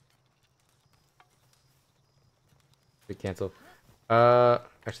 We cancel.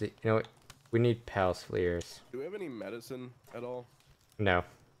 Actually, you know what? We need pal spheres. Do we have any medicine at all? No.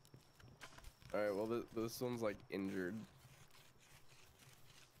 Alright, well, this one's like injured.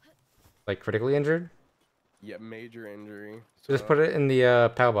 Like critically injured? Yeah, major injury. So just put it in the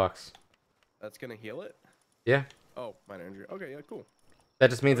pal box. That's gonna heal it? Yeah. Oh, minor injury. Okay, yeah, cool. That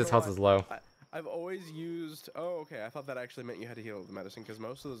just means its health is low. I've always used. Oh, okay. I thought that actually meant you had to heal the medicine, because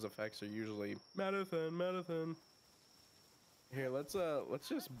most of those effects are usually medicine. Here, let's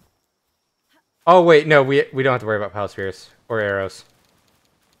just. Oh wait, no, we don't have to worry about pal spheres or arrows.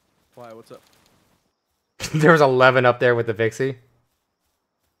 Why? What's up? There was 11 up there with the Vixie.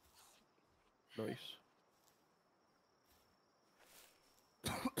 Nice.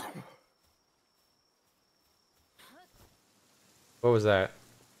 What was that?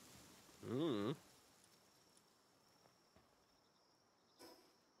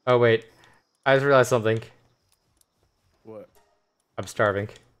 Oh wait, I just realized something. What? I'm starving.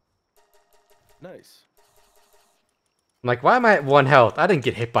 Nice. I'm like, why am I at 1 health? I didn't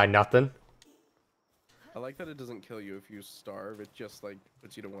get hit by nothing. I like that it doesn't kill you if you starve. It just like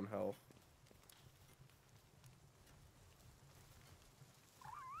puts you to 1 health.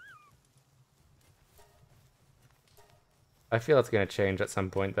 I feel it's gonna change at some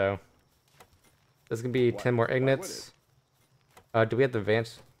point though. There's gonna be 10 more ignits. Do we have the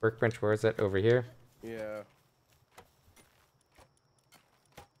advanced workbench? Where is it? Over here? Yeah.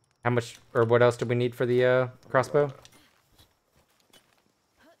 How much, or what else do we need for the crossbow?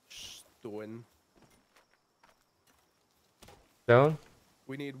 Stone. Stone?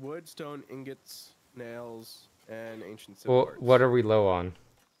 We need wood, stone, ingots, nails, and ancient Well, silver. what are we low on?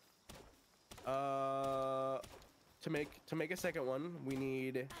 To make a second one, we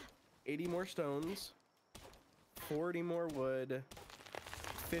need 80 more stones, 40 more wood,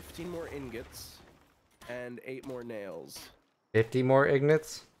 15 more ingots, and 8 more nails. 50 more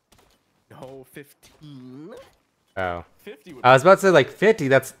ignits? No, 15. Oh. 50 would I was about to say like 50.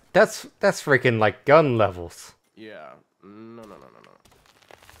 That's freaking like gun levels. Yeah. No.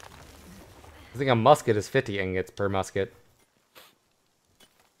 I think a musket is 50 ingots per musket.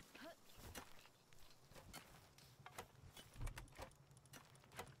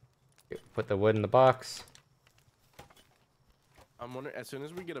 Put the wood in the box. I'm wondering, as soon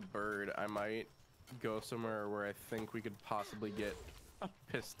as we get a bird, I might go somewhere where I think we could possibly get a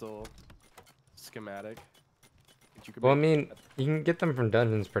pistol schematic. Well, I mean, you can get them from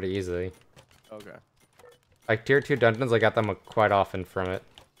dungeons pretty easily. Okay. Like tier 2 dungeons, I got them quite often from it.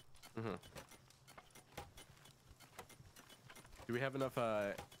 Mm-hmm. Do we have enough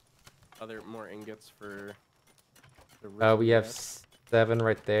more ingots for the We have 7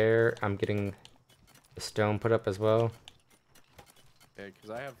 right there. I'm getting the stone put up as well. Okay, because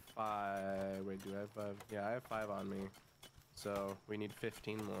I have 5. Wait, do I have 5? Yeah, I have 5 on me. So we need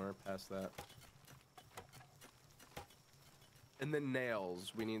 15 more past that. And then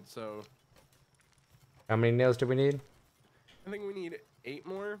nails. We need so. How many nails do we need? I think we need 8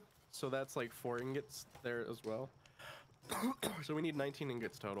 more. So that's like 4 ingots there as well. So we need 19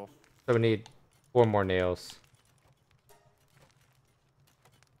 ingots total. So we need 4 more nails.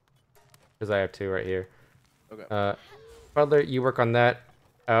 Because I have 2 right here. Okay. Butler, you work on that.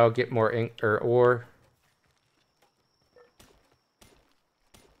 I'll get more ink or ore.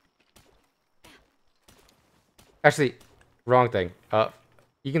 Actually, wrong thing.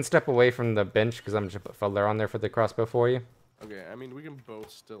 You can step away from the bench because I'm just put Fuddler on there for the crossbow for you. Okay, I mean we can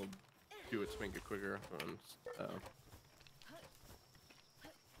both still do it to make it quicker.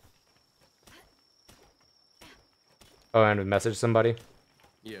 Oh, and message somebody.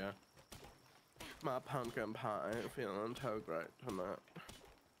 Yeah. My pumpkin pie feeling so great tonight.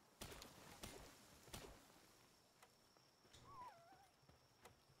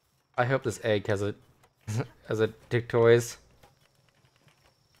 I hope this egg has a has a dick toys.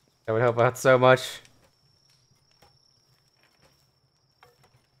 That would help out so much.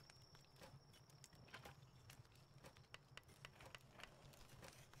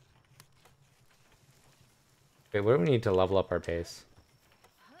 Wait, what do we need to level up our base?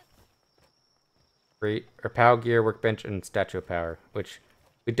 Or POW gear, workbench, and statue of power, which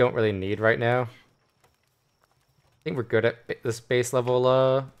we don't really need right now. I think we're good at this base level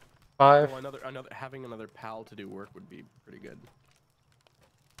 5. Oh, having another pal to do work would be pretty good.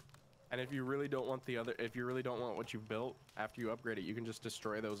 And if you really don't want what you've built after you upgrade it, you can just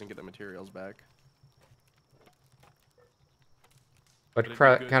destroy those and get the materials back. But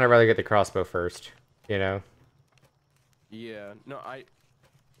kind of rather get the crossbow first, you know? Yeah. No,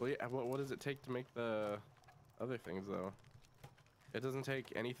 well, yeah, what does it take to make the other things though? It doesn't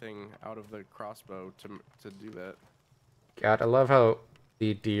take anything out of the crossbow to do that. God, I love how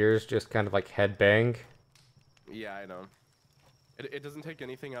the deers just kind of like headbang. Yeah, I know. It doesn't take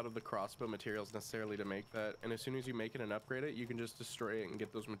anything out of the crossbow materials necessarily to make that, and as soon as you make it and upgrade it, you can just destroy it and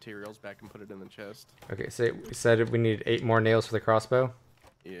get those materials back and put it in the chest. Okay, so we said we need 8 more nails for the crossbow?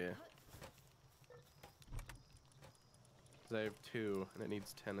 Yeah. I have 2, and it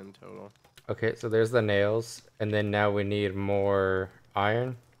needs 10 in total. Okay, so there's the nails, and then now we need more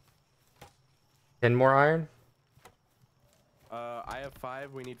iron. 10 more iron? I have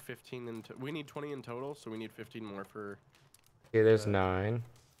 5. We need 15 we need 20 in total, so we need 15 more for. Okay, there's 9.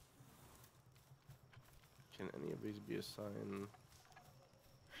 Can any of these be assigned?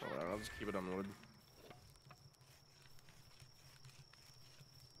 Hold on, I'll just keep it on wood.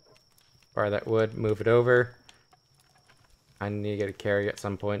 Fire that wood, move it over. I need to get a carry at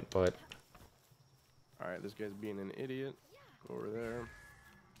some point, but... Alright, this guy's being an idiot. Go over there.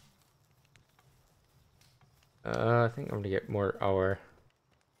 I think I'm gonna get more ore.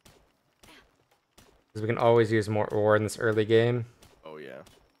 Because we can always use more ore in this early game. Oh, yeah.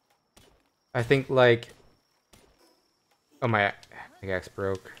 I think, like... Oh, my pickaxe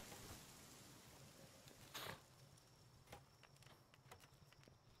broke.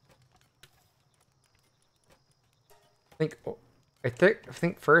 I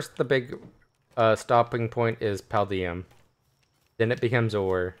think first the big stopping point is Paldium. Then it becomes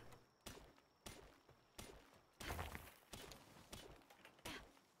ore.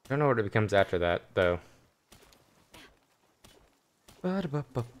 I don't know what it becomes after that, though.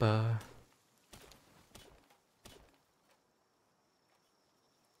 Ba-da-ba-ba-ba.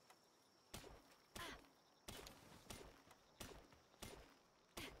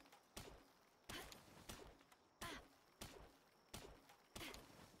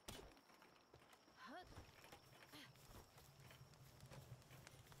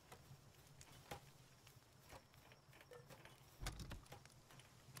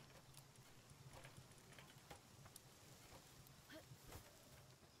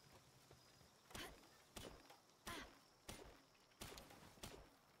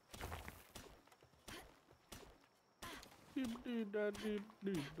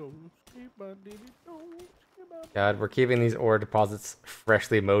 God, we're keeping these ore deposits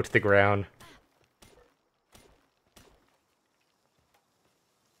freshly mowed to the ground.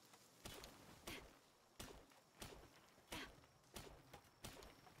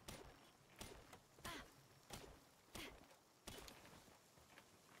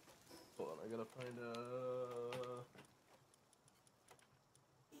 Hold on, I gotta find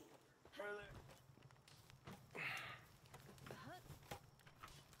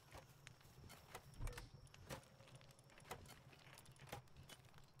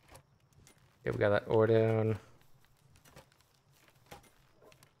Okay, we got that ore down.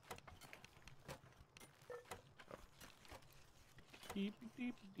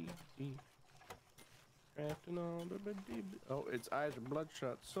 Its eyes are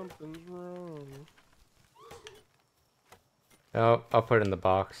bloodshot. Something's wrong. Oh, I'll put it in the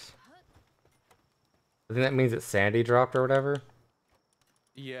box. I think that means it's sandy dropped or whatever.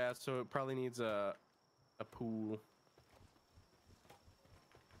 Yeah, so it probably needs a pool.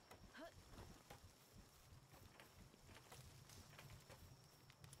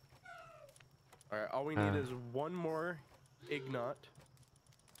 All right, all we need is one more ignot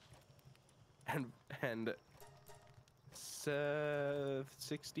and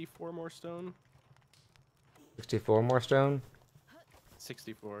 64 more stone. 64 more stone.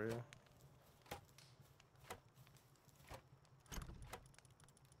 64, yeah.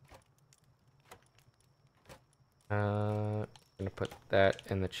 Gonna put that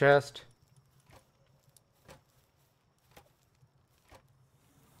in the chest.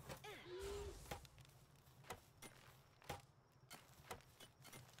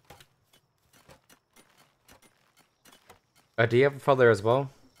 Do you have a feather as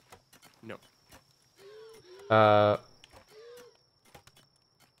well? No.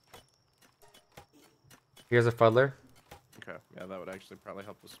 Here's a feather. Okay, yeah, that would actually probably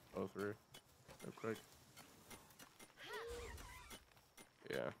help us both through real quick.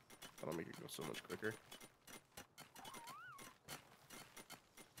 Yeah, that'll make it go so much quicker.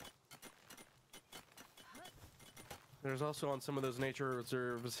 There's also on some of those nature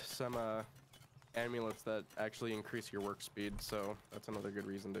reserves some amulets that actually increase your work speed, so that's another good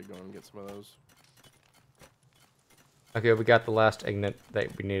reason to go and get some of those. Okay, we got the last ignite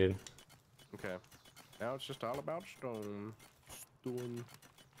that we needed. Okay, now it's just all about stone. Stone.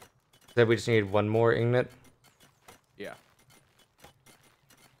 So we just need one more ignite. Yeah.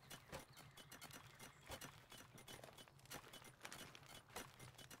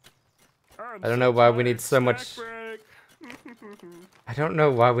 I don't know why we need so much. I don't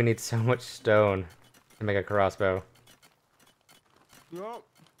know why we need so much stone to make a crossbow. No,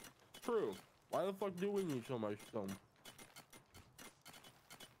 true. Why the fuck do we need so much stone?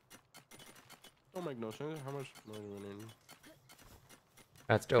 Don't make no sense. How much more do we need?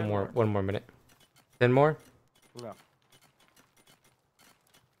 That's still 10 more. more. 1 more minute. 10 more? Yeah.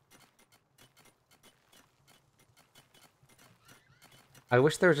 I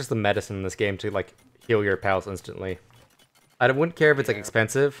wish there was just a medicine in this game to like heal your pals instantly. I wouldn't care if it's like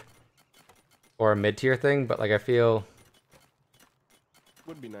expensive or a mid-tier thing, but like I feel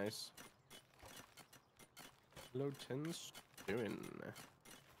Would be nice. Low 10's doing.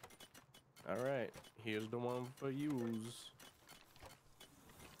 Alright, here's the one for use.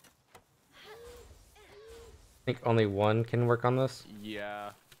 I think only one can work on this.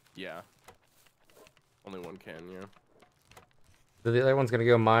 Yeah, yeah. Only one can, yeah. The other one's gonna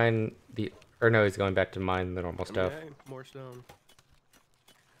go mine the, or no, he's going back to mine the normal stuff. Okay, more stone.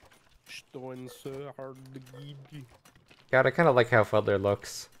 Stone's so hard to get. God, I kind of like how Feather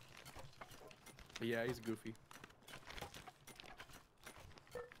looks. Yeah, he's goofy.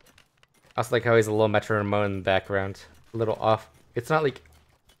 I also like how he's a little metronome in the background. A little off. It's not like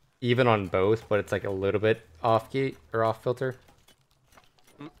even on both, but it's like a little bit off key or off filter.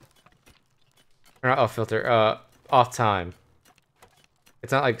 Or not off filter, off time.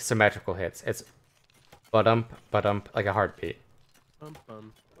 It's not like symmetrical hits. It's ba-dump, like a heartbeat. Bum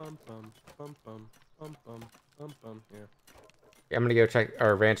bum bum bum bum bum bum bum bum bum. Yeah. I'm gonna go check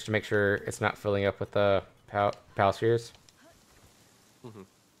our ranch to make sure it's not filling up with the pal spheres. Mm-hmm.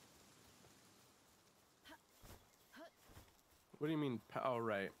 What do you mean? Oh,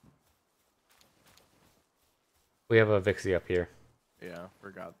 right. We have a Vixie up here, Yeah,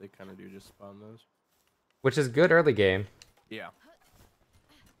 forgot. They kind of do just spawn those. which is good early game. Yeah.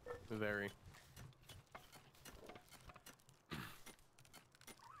 Very.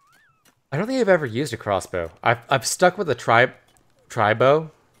 I don't think I've ever used a crossbow. I've stuck with a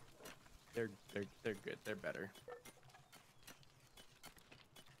tri-bow. They're good. They're better.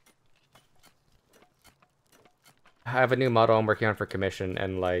 I have a new model I'm working on for commission,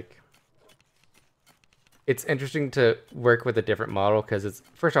 and like, it's interesting to work with a different model because it's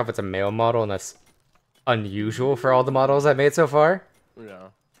first off it's a male model, and that's unusual for all the models I've made so far. Yeah.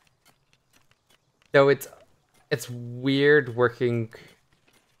 So it's weird working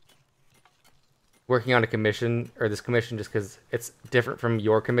on a commission or this commission just because it's different from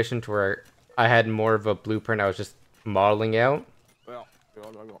your commission to where I had more of a blueprint I was just modeling out. Well,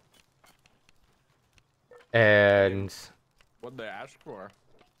 go. And What'd they ask for?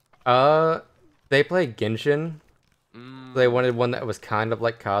 they play Genshin. So they wanted one that was kind of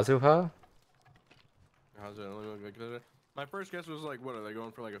like Kazuha. How's it? Let me look like that. My first guess was like, what are they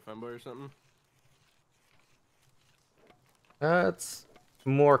going for, like a femboy or something? It's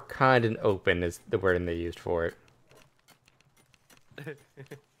more kind and open is the wording they used for it.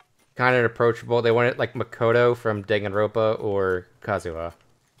 kind of approachable. They wanted like Makoto from Danganronpa or Kazuha.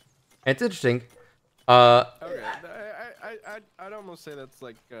 And it's interesting. Okay, I'd almost say that's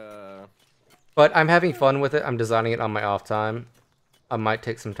like But I'm having fun with it. I'm designing it on my off time. I might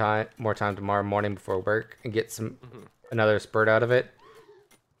take some more time tomorrow morning before work and get another spurt out of it.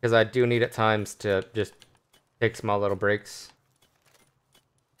 Because I do need at times to just take small little breaks.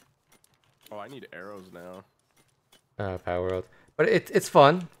 Oh, I need arrows now. Palworld. But it's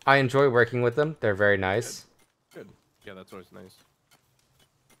fun. I enjoy working with them. They're very nice. Good. Yeah, that's always nice.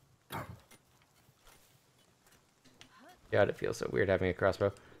 God, it feels so weird having a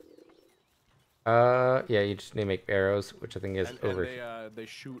crossbow. Yeah, you just need to make arrows, which I think is over. And they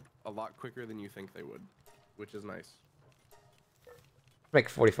shoot a lot quicker than you think they would, which is nice. Make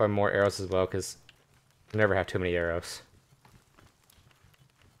 45 more arrows as well, because I never have too many arrows.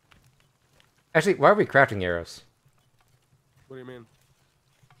 Actually, why are we crafting arrows? What do you mean?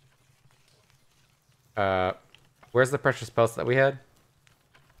 Where's the precious pelts that we had?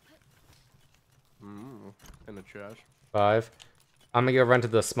 In the trash. 5. I'm gonna go run to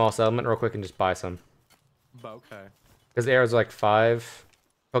the small settlement real quick and just buy some. Okay. Because the arrows are like 5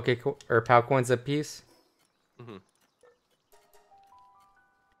 or POW coins a piece.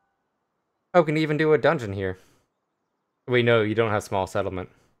 Oh, we can even do a dungeon here. Wait, no, you don't have small settlement.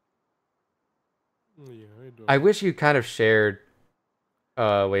 Yeah, I do. I wish you kind of shared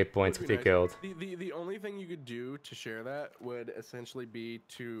waypoints with your guild. The only thing you could do to share that would essentially be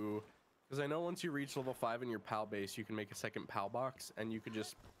to, because I know once you reach level 5 in your PAL base, you can make a second PAL box, and you could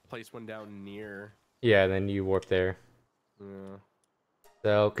just place one down near. Yeah, then you warp there. Yeah.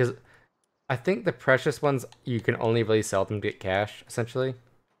 So, because I think the precious ones, you can only really sell them to get cash, essentially.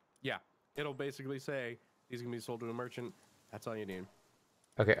 Yeah, it'll basically say, these can be sold to a merchant. That's all you need.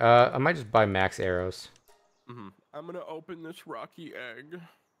 Okay, I might just buy max arrows. I'm gonna open this rocky egg.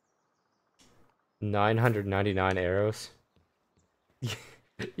 999 arrows.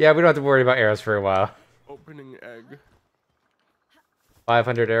 Yeah, we don't have to worry about arrows for a while. Opening egg.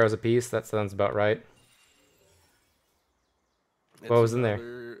 500 arrows apiece, that sounds about right. What was in there?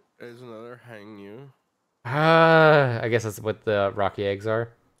 There's another hang you. I guess that's what the rocky eggs are.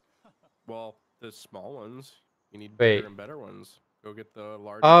 Well, the small ones. You need Wait. bigger and better ones. Go get the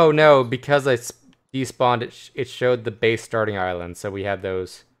larger. Oh no, because I despawned, it showed the base starting island, so we had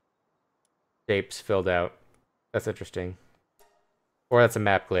those shapes filled out. That's interesting. Or that's a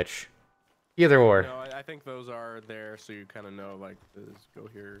map glitch. Either or. No, I think those are there, so you kind of know, like, this go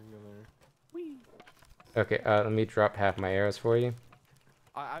here, go there. Whee! Okay, let me drop half my arrows for you.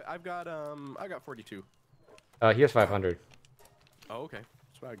 I've got 42. Here's 500. Oh, okay.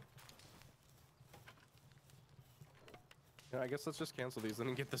 Swag. Yeah, I guess let's just cancel these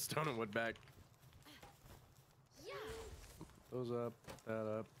and get the stone and wood back. Those up, that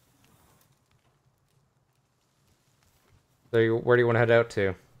up. So where do you want to head out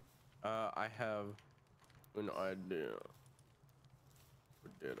to? I have an idea.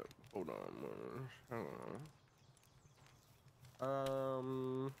 Hold on.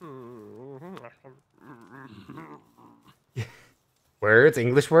 Words?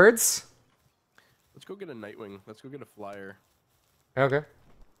 English words? Let's go get a Nightwing. Let's go get a flyer. Okay.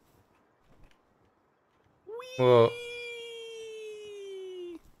 Well,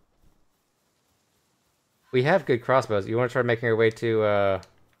 we have good crossbows. You want to try making our way to,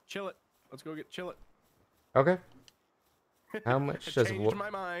 Chill it. Let's go get chill it. Okay. How much does... Changed my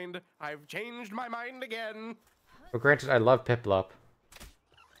mind. I've changed my mind again. Well, granted, I love Piplup.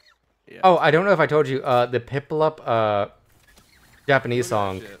 Yeah. Oh, I don't know if I told you, the Piplup, Japanese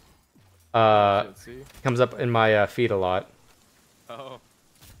song, comes up in my, feed a lot. Oh.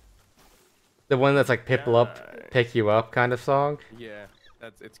 The one that's like Piplup, pick you up kind of song. Yeah,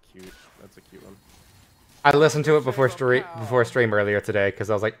 it's cute. That's a cute one. I listened to it before stream earlier today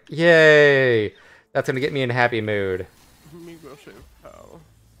because I was like, yay! That's gonna get me in a happy mood. Me go save pal.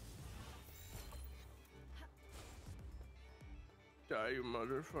 Die, you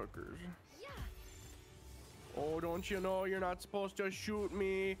motherfuckers. Oh, don't you know you're not supposed to shoot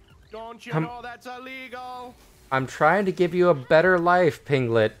me? Don't you know that's illegal? I'm trying to give you a better life,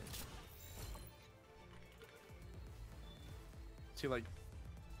 Pinglet. See, like,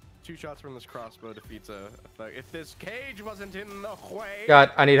 2 shots from this crossbow defeats a thug. If this cage wasn't in the way.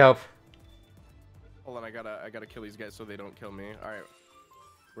 God, I need help. Hold on, I gotta kill these guys so they don't kill me. All right,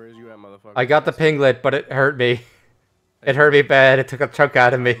 where's you at, motherfucker? I got the Pinglet, but it hurt me. It hurt me bad. It took a chunk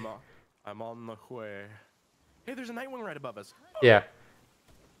out of me. I'm on the way. Hey, there's a Nightwing right above us. Yeah.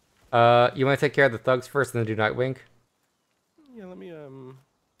 You want to take care of the thugs first and then do Nightwing? Yeah, let me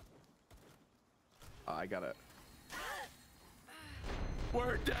I got it.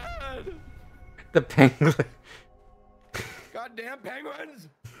 We're dead. The penguin. Goddamn penguins.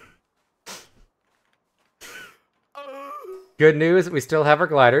 Good news, we still have our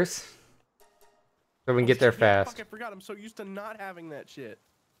gliders. So we can get there Shit, yeah, fast. fuck, I forgot. I'm so used to not having that shit.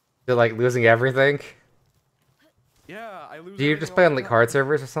 They're like losing everything. Yeah, I lose. Do you everything just all play on the like time. hard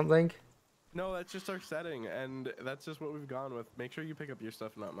servers or something? No, that's just our setting, and that's just what we've gone with. Make sure you pick up your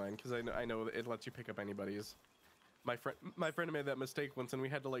stuff, not mine, because I know that it lets you pick up anybody's. My friend made that mistake once, and we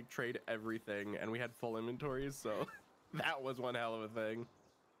had to like trade everything, and we had full inventories, so that was one hell of a thing.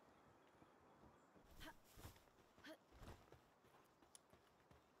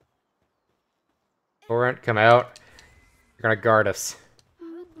 Torrent, come out. You're gonna guard us.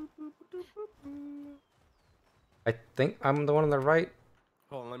 I think I'm the one on the right.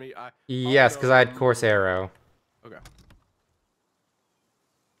 Hold on, let me. Yes, because I had Course Arrow. Okay.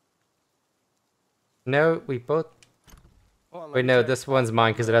 No, we both. Hold on, let Wait, me no, check. this one's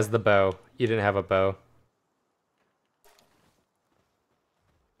mine because it has the bow. You didn't have a bow.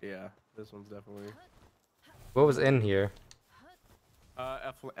 Yeah, this one's definitely. What was in here?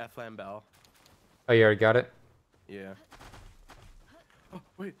 F Lambell. Oh, you already got it? Yeah. Oh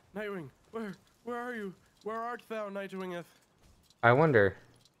wait, Nightwing, where are you? Where art thou, Nightwingeth? I wonder.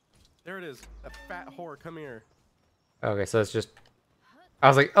 There it is. That fat whore, come here. Okay, so it's just... I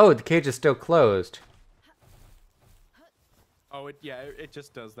was like, oh, the cage is still closed. Oh, it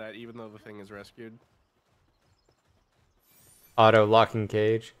just does that, even though the thing is rescued. Auto-locking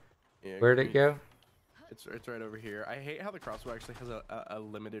cage. Yeah, Where'd it go? It's right over here. I hate how the crossbow actually has a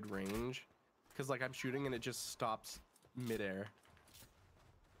limited range. Because, like, I'm shooting and it just stops midair.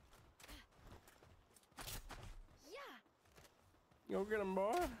 Go get him,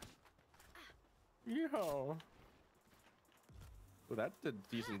 boy. Yeehaw. Well, that did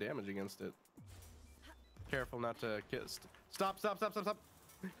decent damage against it. Careful not to kiss. Stop.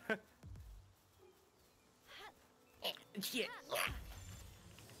 Shit.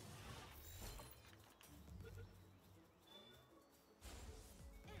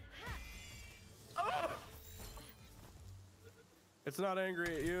 Oh! It's not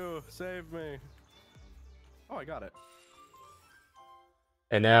angry at you. Save me. Oh, I got it.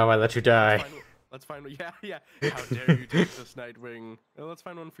 And now I let you die. Let's find one. Yeah. How dare you take this Nightwing? Well, let's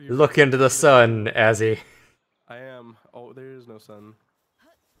find one for you. Look into the sun, Azzy. I am. Oh, there is no sun.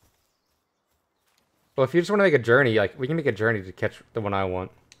 Well, if you just want to make a journey, like, we can make a journey to catch the one I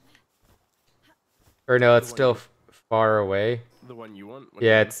want. Or no, it's still far away. The one you want?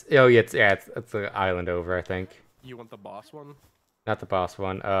 Yeah, it's the island over, I think. You want the boss one? Not the boss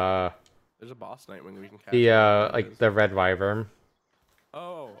one. There's a boss Nightwing we can catch. Like the red wyvern.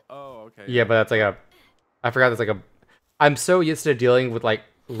 Oh, okay. Yeah, but that's like a... I forgot that's like a... I'm so used to dealing with, like,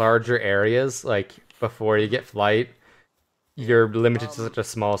 larger areas, like, before you get flight. You're limited to such a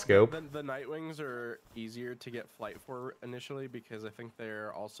small scope. The Nightwings are easier to get flight for initially because I think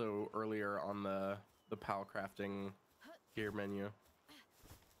they're also earlier on the PAL crafting gear menu.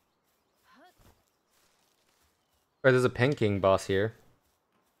 Or there's a Pen King boss here.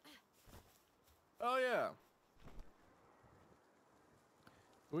 Oh, yeah.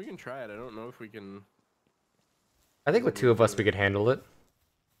 We can try it. I don't know if we can... I think with two of us we could handle it.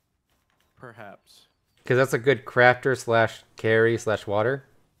 Perhaps. Because that's a good crafter slash carry slash water.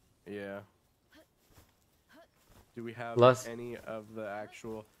 Yeah. Do we have any of the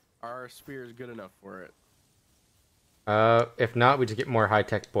actual... Are our spears good enough for it? If not, we just get more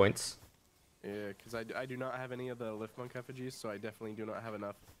high-tech points. Yeah, because I do not have any of the Lift Monk effigies, so I definitely do not have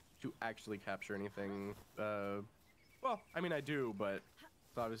enough to actually capture anything. Well, I mean, I do, but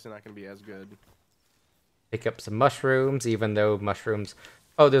it's obviously not going to be as good. Pick up some mushrooms, even though mushrooms...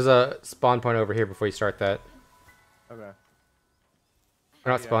 Oh, there's a spawn point over here before you start that. Okay. Or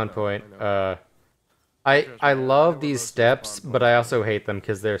not spawn point. I love these steps, but I also hate them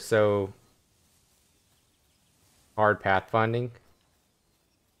because they're so hard pathfinding.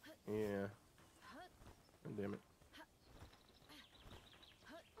 Yeah. God damn it.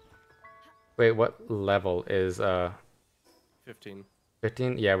 Wait, what level is 15.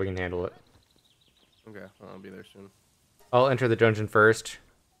 15? Yeah, we can handle it. Okay, well, I'll be there soon. I'll enter the dungeon first.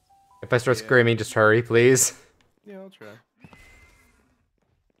 If I start screaming, just hurry, please. Yeah, I'll try.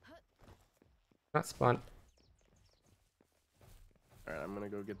 Not spawn. Alright, I'm gonna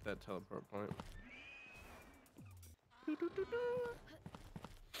go get that teleport point.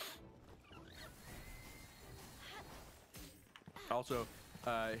 Also,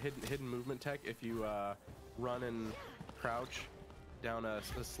 hidden movement tech, if you run and crouch down a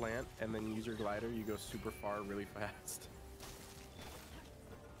slant and then use your glider, you go super far really fast.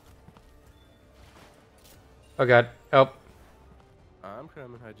 Oh god. Oh. I'm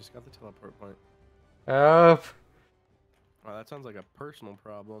coming. I just got the teleport point. Oh. Wow, that sounds like a personal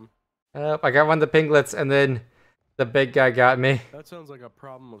problem. Oh, I got one of the pinglets, and then the big guy got me. That sounds like a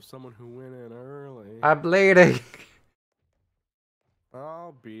problem of someone who went in early. I'm bleeding.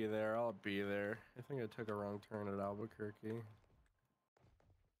 I'll be there. I'll be there. I think I took a wrong turn at Albuquerque.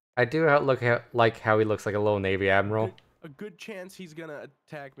 I do like how he looks like a little Navy admiral. A good chance he's gonna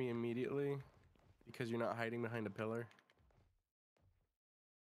attack me immediately because you're not hiding behind a pillar.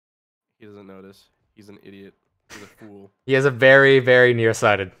 He doesn't notice. He's an idiot. He's a fool. He has a very, very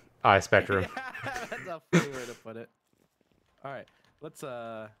nearsighted eye spectrum. Yeah, that's a funny way to put it. All right, let's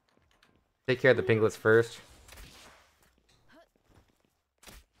Take care of the pinglets first.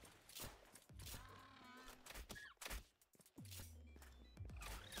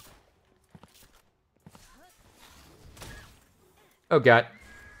 Oh god.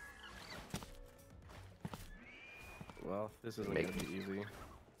 Well, this isn't gonna be easy.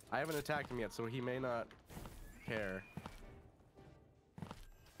 I haven't attacked him yet, so he may not care.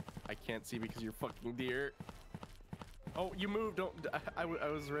 I can't see because you're fucking deer. Oh, you moved. Don't. I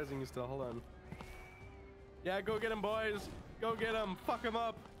was rezzing you still. Hold on. Yeah, go get him, boys. Go get him. Fuck him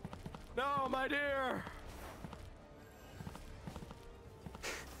up. No, my deer.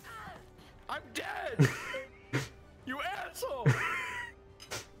 I'm dead. You asshole.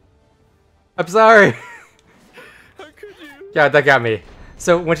 I'm sorry. How could you? Yeah, that got me.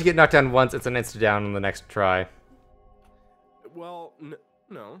 So once you get knocked down once, it's an insta down on the next try. Well,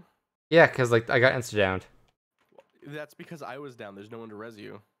 no. Yeah, because like I got insta downed. That's because I was down. There's no one to res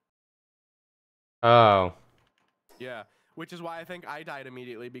you. Oh. Yeah, which is why I think I died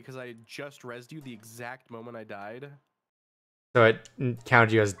immediately because I just rezzed you the exact moment I died. So it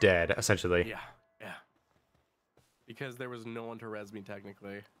counted you as dead, essentially. Yeah. Because there was no one to res me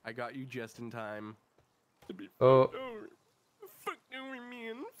technically. I got you just in time to be Oh. fucked over,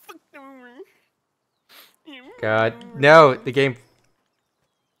 man. Fucked over. God. No, the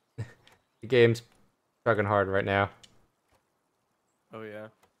game's fucking hard right now. Oh yeah.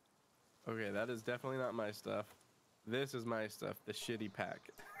 Okay, that is definitely not my stuff. This is my stuff, the shitty pack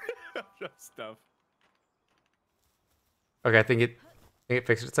of stuff. Okay, I think it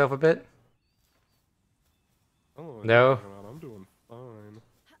fixed itself a bit. Oh, No. I'm doing fine.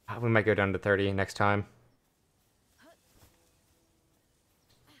 We might go down to 30 next time.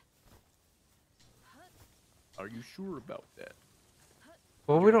 Are you sure about that?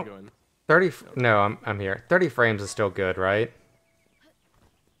 Well, we don't. 30. No, I'm here. 30 frames is still good, right?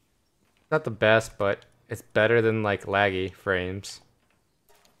 Not the best, but it's better than like laggy frames.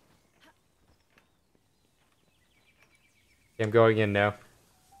 Okay, I'm going in now.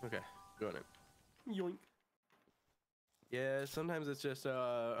 Okay, going in. Yoink. Yeah, sometimes it's just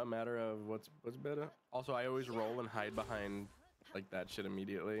a matter of what's better. Also, I always roll and hide behind like that shit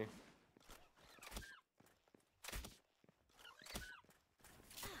immediately.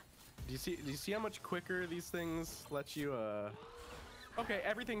 Do you see how much quicker these things let you Okay,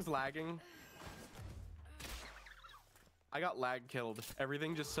 everything's lagging. I got lag killed.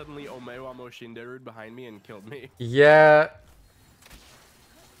 Everything just suddenly omewa moshinderu'd behind me and killed me. Yeah.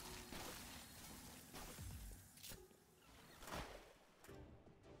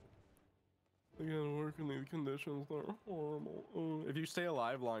 Again, working these conditions, they're horrible. If you stay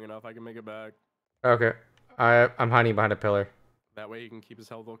alive long enough, I can make it back. Okay. I'm hiding behind a pillar. That way he can keep his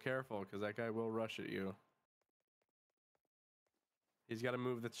health real careful, because that guy will rush at you. He's got a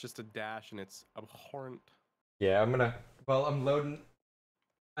move that's just a dash, and it's abhorrent. Yeah, Well, I'm loading.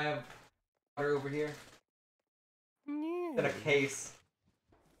 I have water over here. Yeah. In a case.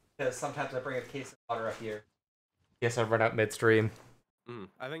 Because sometimes I bring a case of water up here. Yes, I run out midstream.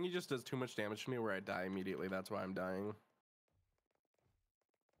 I think he just does too much damage to me where I die immediately. That's why I'm dying.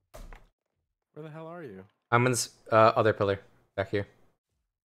 Where the hell are you? I'm in this other pillar back here.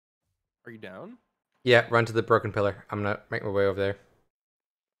 Are you down? Yeah, run to the broken pillar. I'm gonna make my way over there.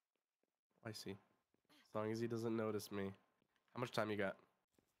 I see. As long as he doesn't notice me. How much time you got?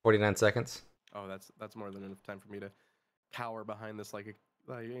 49 seconds. Oh, that's more than enough time for me to cower behind this like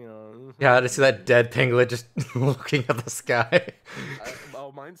you know. Yeah, I just see that dead pinglet just looking at the sky.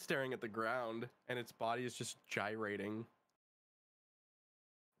 Oh, mine's staring at the ground, and its body is just gyrating.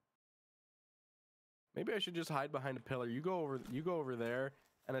 Maybe I should just hide behind a pillar. You go over there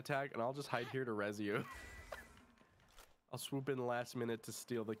and attack, and I'll just hide here to res you. I'll swoop in last minute to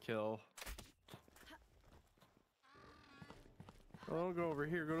steal the kill. I'll go over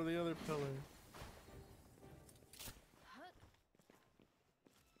here. Go to the other pillar.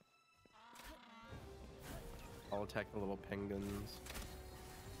 I'll attack the little penguins.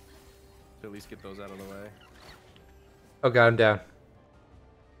 To at least get those out of the way. Oh god, I'm down.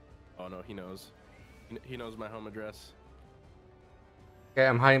 Oh no, he knows. He knows my home address. Okay,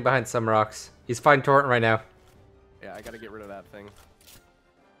 I'm hiding behind some rocks. He's fighting Torrent right now. Yeah, I gotta get rid of that thing.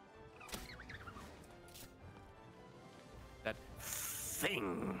 That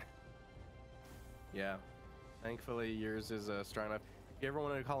thing. Yeah. Thankfully, yours is strong enough. If you ever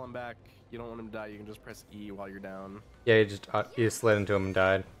want to call him back, you don't want him to die, you can just press E while you're down. Yeah, you just slid into him and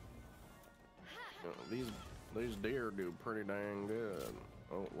died. These deer do pretty dang good.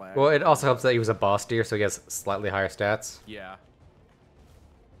 Oh, lag. Well, it also helps that he was a boss deer, so he has slightly higher stats. Yeah.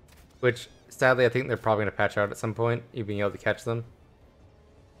 Which, sadly, I think they're probably going to patch out at some point, you being able to catch them.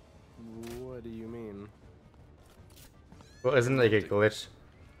 What do you mean? Well, isn't it like a glitch?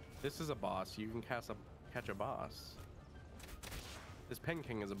 This is a boss. You can catch a boss. This Pen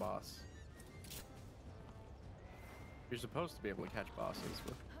King is a boss. You're supposed to be able to catch bosses.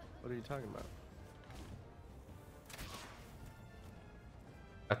 What are you talking about?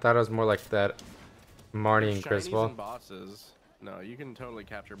 I thought it was more like that Marnie and Shinies Griswold. and bosses. No, you can totally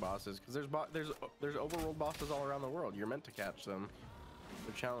capture bosses because there's overworld bosses all around the world. You're meant to catch them.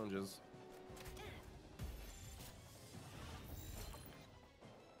 They're challenges.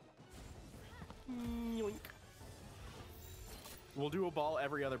 Yoink. We'll do a ball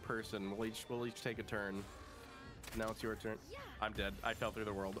every other person. We'll each take a turn. Now it's your turn. I'm dead. I fell through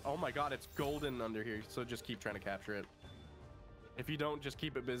the world. Oh my god, it's golden under here. So just keep trying to capture it. If you don't, just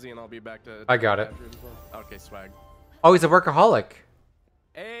keep it busy and I'll be back to I got it. Okay, swag. Oh, he's a workaholic.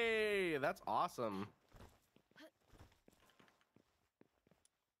 Hey, that's awesome.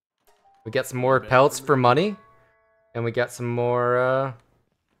 We get some more pelts for money. And we got some more,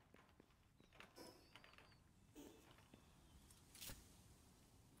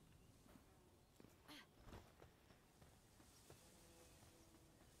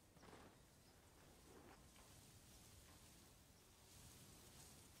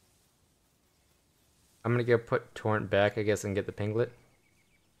 I'm gonna go put Torrent back, I guess, and get the pinglet.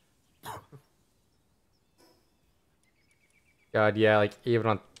 God, yeah, like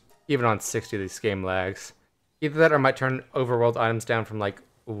even on 60, this game lags. Either that, or I might turn overworld items down from like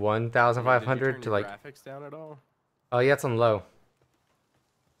 1,500 to like. Graphics down at all? Oh yeah, it's on low.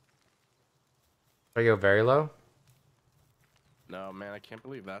 Should I go very low? No, man, I can't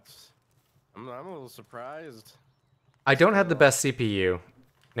believe that's. I'm a little surprised. I don't have the best CPU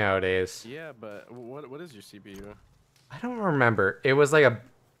nowadays. Yeah, but what is your CPU? I don't remember. It was like a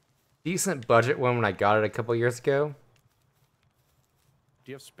decent budget one when I got it a couple years ago.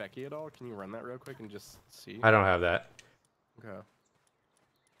 Do you have Specky at all? Can you run that real quick and just see? I don't have that. Okay.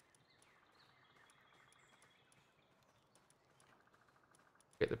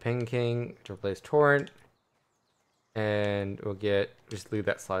 Get the Ping King to replace Torrent. And we'll just leave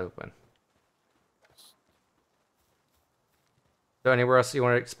that slide open. So anywhere else you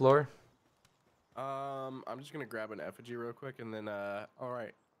want to explore? I'm just gonna grab an effigy real quick and then all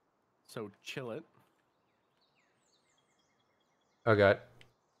right. So chill it. Oh god.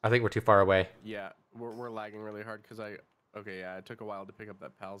 I think we're too far away. Yeah, we're lagging really hard because okay, yeah, it took a while to pick up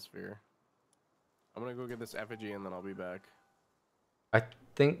that pal sphere. I'm gonna go get this effigy and then I'll be back. I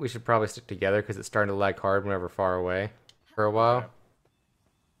think we should probably stick together because it's starting to lag hard whenever we're far away for a while. Okay.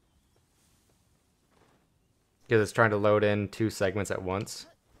 Because it's trying to load in 2 segments at once.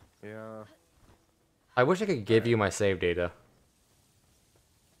 Yeah. I wish I could give you my save data.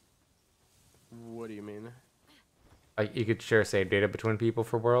 What do you mean? Like, you could share save data between people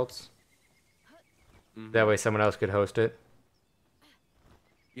for worlds. Mm-hmm. That way someone else could host it.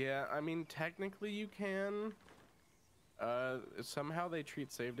 Yeah, I mean, technically you can. Somehow they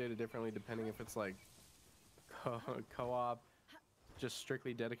treat save data differently depending if it's like co-op, just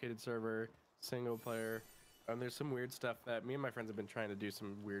strictly dedicated server, single player. And there's some weird stuff that me and my friends have been trying to do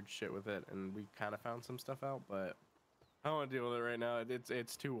some weird shit with it, and we kind of found some stuff out, but I don't want to deal with it right now.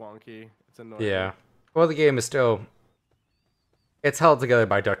 It's too wonky. It's annoying. Yeah. Well, the game is still... It's held together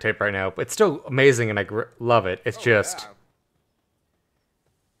by duct tape right now. But it's still amazing, and I love it. It's just... Yeah.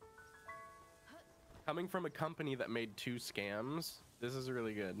 Coming from a company that made 2 scams, this is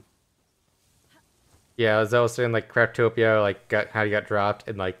really good. Yeah, as I was saying, like, Craftopia, like, how you got dropped,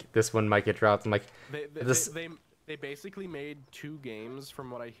 and, like, this one might get dropped. I'm like... They basically made 2 games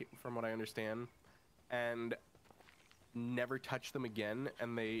from what I understand, and never touched them again,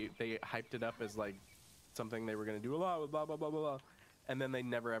 and they hyped it up as like something they were gonna do a lot with blah blah blah blah blah, and then they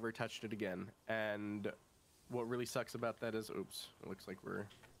never ever touched it again. And what really sucks about that is, oops, it looks like we're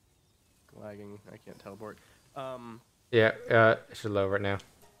lagging. I can't teleport. Yeah, it should load right now.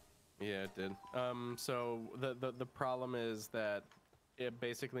 Yeah, it did. So the problem is that it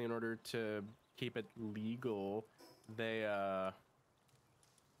basically, in order to keep it legal, they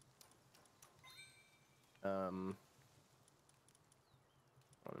I'm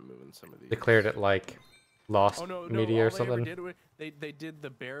moving some of these. Declared it like lost Oh no, media all or they ever something. did was they did the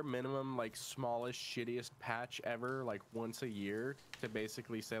bare minimum, like smallest, shittiest patch ever, like once a year, to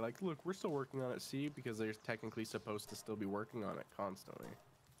basically say like, look, we're still working on it, see, because they're technically supposed to still be working on it constantly,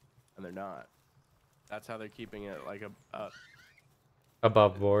 and they're not. That's how they're keeping it like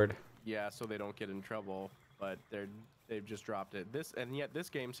Above board. yeah, so they don't get in trouble. But they've just dropped it. And yet this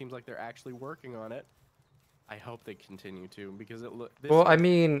game seems like they're actually working on it. I hope they continue to, because Well, I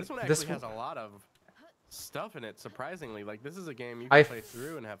mean, this one actually has a lot of stuff in it, surprisingly. Like, this is a game you can play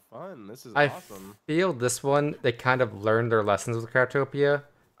through and have fun. This is awesome. I feel this one, they kind of learned their lessons with Craftopia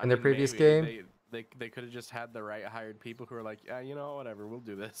in their previous game. They could have just had the right hired people who are like, yeah, you know, whatever, we'll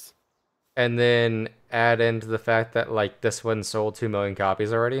do this. And then add into the fact that, like, this one sold 2 million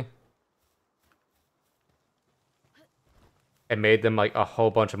copies already. And made them, like, a whole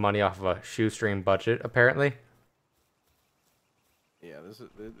bunch of money off of a shoestring budget, apparently. Yeah,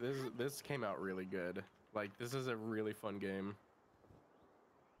 this came out really good. Like, this is a really fun game.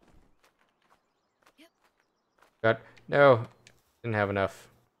 No, didn't have enough.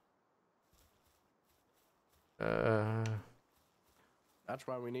 That's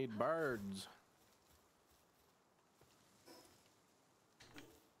why we need birds.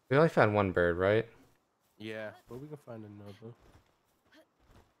 We only found one bird, right? Yeah, but we can find another.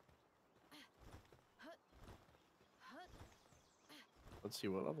 Let's see,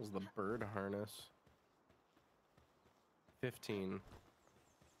 what level's the bird harness? 15.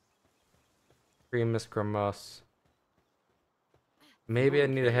 Primus Gramus. Maybe I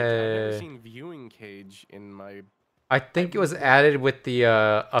need to head... I've never seen viewing cage in my... I think it was added with the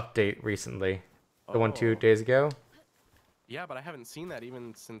update recently. The one 2 days ago. Yeah, but I haven't seen that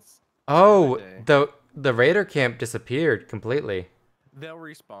even since... Oh, the raider camp disappeared completely. They'll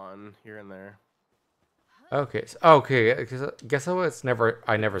respawn here and there. Okay, okay. Guess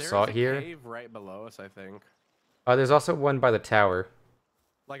I never saw it here. There's a cave right below us, I think. There's also one by the tower.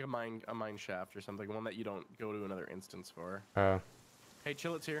 Like a mine shaft or something, one that you don't go to another instance for. Oh. Hey,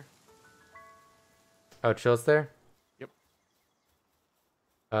 Chillet's here. Oh, Chill's there? Yep.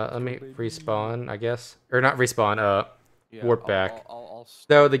 Let me respawn, I guess. Or not respawn, yeah, warp back. I'll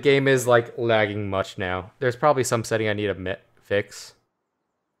Though the game is, like, lagging much now. There's probably some setting I need to fix.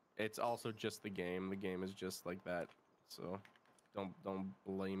 It's also just the game. The game is just like that. So don't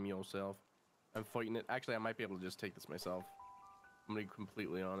blame yourself. I'm fighting it. Actually, I might be able to just take this myself. I'm gonna be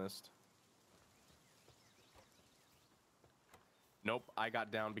completely honest. Nope, I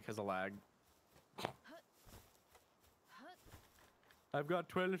got down because of lag. I've got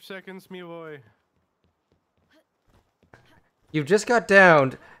 12 seconds, me boy. You just got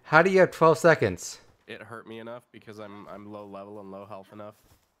downed. How do you have 12 seconds? It hurt me enough because I'm low level and low health enough.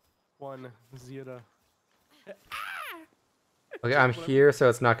 1-0. Okay, I'm here, so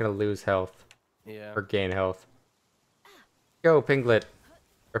it's not gonna lose health. Yeah. Or gain health. Go, Pinglet.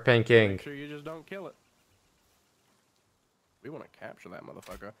 Or King. Make sure you just don't kill it. We want to capture that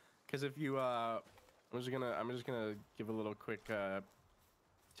motherfucker. Because if you, I'm just gonna give a little quick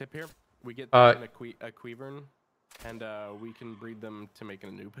tip here. We get a Quivern, and we can breed them to make an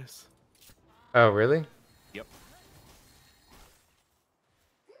Anubis. Oh, really? Yep.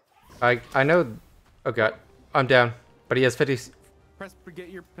 I know. Oh god, I'm down. But he has 50. Press get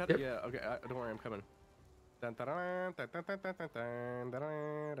your pet. Yep. Yeah. Okay. Don't worry, I'm coming.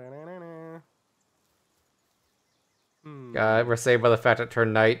 God, we're saved by the fact it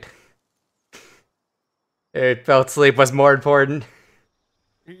turned night. It felt sleep was more important.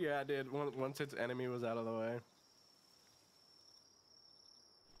 Yeah, it did. Once its enemy was out of the way.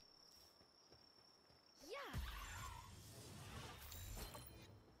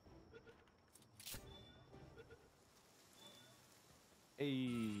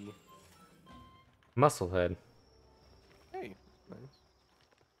 Hey. Musclehead. Hey. Nice.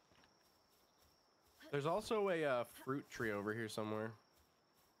 There's also a fruit tree over here somewhere.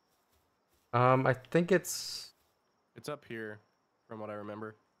 I think it's up here, from what I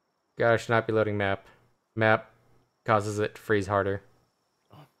remember. God, I should not be loading map. Map causes it to freeze harder.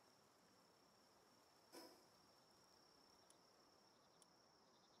 Oh.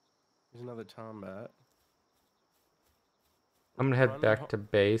 There's another Tombat. I'm gonna head back to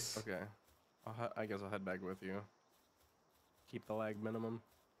base. Okay. I guess I'll head back with you. Keep the lag minimum.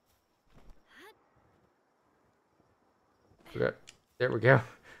 Okay. There we go.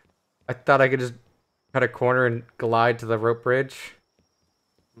 I thought I could just cut a corner and glide to the rope bridge.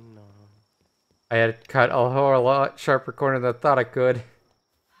 No. I had to cut a whole lot sharper corner than I thought I could.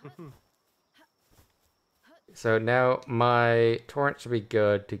 So now my torrent should be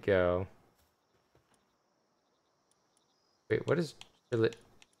good to go. Wait, what does it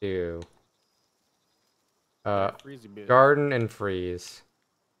do? Freezy bit. Garden and freeze.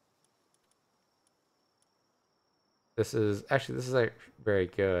 This is like very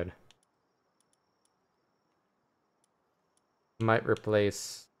good. Might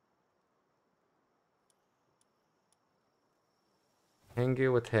replace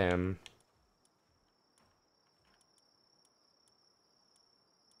Tengu with him.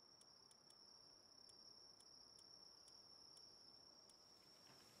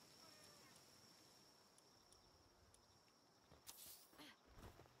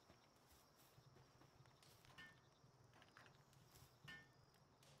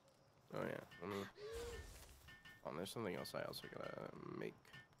 Oh yeah. Let me. Oh, there's something else I also gotta make.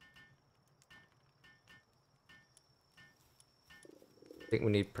 I think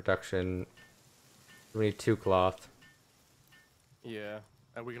we need production. We need 2 cloth. Yeah.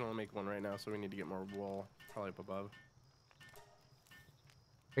 And we can only make 1 right now, so we need to get more wool. Probably up above.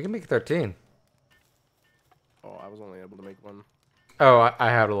 We can make 13. Oh, I was only able to make 1. Oh, I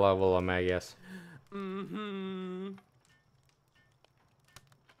had a level on my, I guess. Mm-hmm.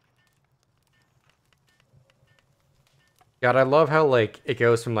 God, I love how like it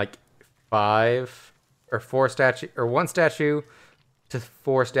goes from like 5 or 4 statue or 1 statue to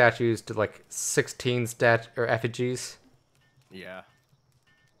 4 statues to like 16 or effigies. Yeah.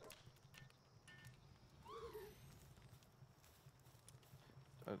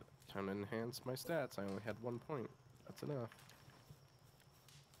 Time to enhance my stats. I only had 1 point. That's enough.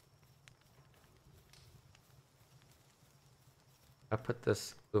 I'll put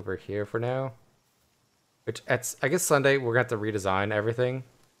this over here for now. Which, I guess Sunday we're going to have to redesign everything.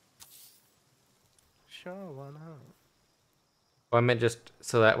 Sure, why not? Well, I meant just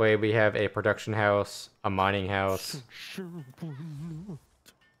so that way we have a production house, a mining house. Sure, why not?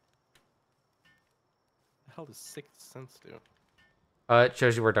 The hell does Sixth Sense do? It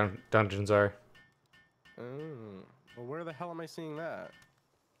shows you where dungeons are. Oh. Well, where the hell am I seeing that?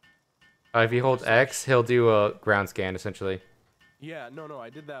 If you hold X, he'll do a ground scan, essentially. Yeah, no,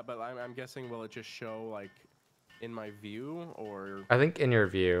 I did that, but I'm guessing, will it just show, like, in my view, or... I think in your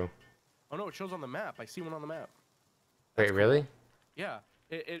view. Oh, no, it shows on the map. I see one on the map. Wait, That's really? cool. Yeah,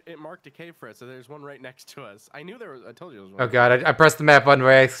 it marked a cave for it, so there's one right next to us. I knew there was... I told you there was one. Oh god, I pressed the map button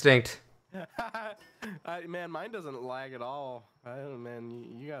by extinct. Man, mine doesn't lag at all. Man,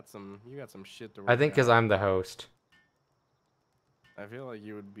 you got some shit to work I think because out. I'm the host. I feel like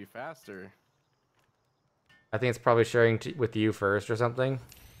you would be faster. I think it's probably sharing with you first or something.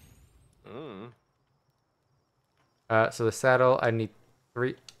 Mm. So the saddle, I need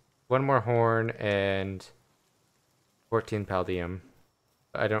 1 more horn and 14 paldium.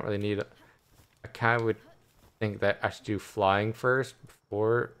 I don't really need. I kind of would think that I should do flying first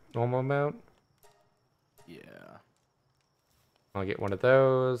before normal mount. Yeah. I'll get 1 of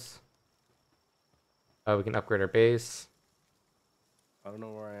those. We can upgrade our base. I don't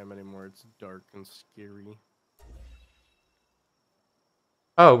know where I am anymore. It's dark and scary.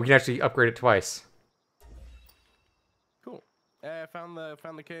 Oh, we can actually upgrade it twice. Cool. I found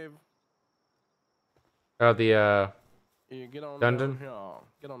the cave. Oh, the You get on dungeon? down here.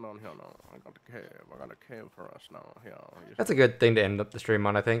 Get on down here now. I got the cave. I got a cave for us now. Here. That's a good thing to end up the stream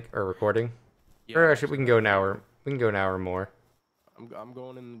on, I think, or recording. Yeah, Or actually, we can go an hour. We can go an hour more. I'm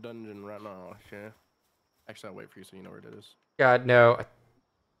going in the dungeon right now. Yeah. Actually, I'll wait for you so you know where it is. God, no.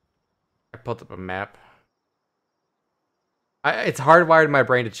 I pulled up a map. It's hardwired in my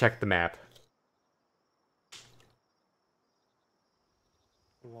brain to check the map.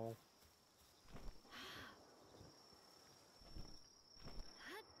 Lol.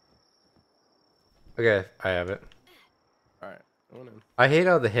 Okay, I have it. Alright, going in. I hate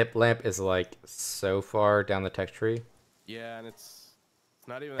how the hip lamp is like so far down the text tree. Yeah, and it's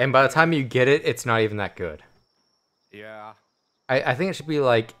not even. And by the time you get it, it's not even that good. Yeah. I think it should be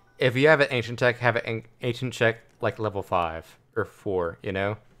like, if you have an ancient tech, have an ancient check like level 5 or 4, you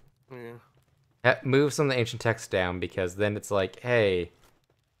know? Yeah. Move some of the ancient techs down, because then it's like, hey.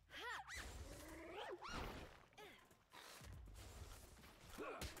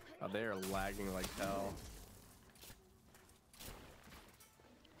 Oh, they are lagging like hell.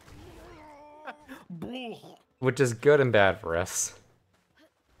 Which is good and bad for us.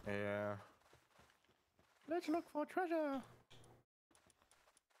 Yeah. Let's look for treasure.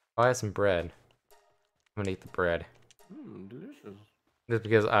 Buy some bread. I'm gonna eat the bread. Delicious. Just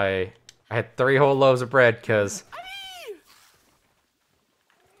because I had 3 whole loaves of bread, because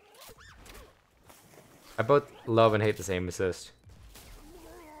I both love and hate the same assist.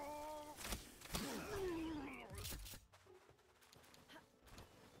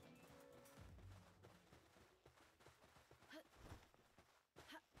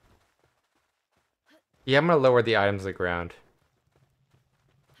 Yeah, I'm gonna lower the items to the ground.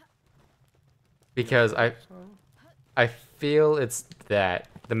 Because I feel it's that.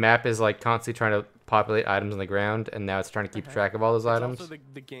 The map is like constantly trying to populate items on the ground, and now it's trying to keep track of all those items. Also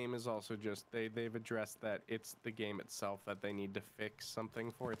the game is also just they've addressed that it's the game itself that they need to fix something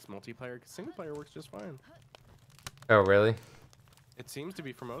for its multiplayer, because single player works just fine. Oh, really? It seems to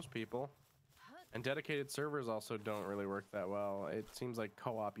be for most people. And dedicated servers also don't really work that well. It seems like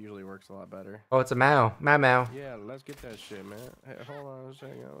co-op usually works a lot better. Oh, it's a Mao. Mao. Yeah, let's get that shit, man. Hey, hold on a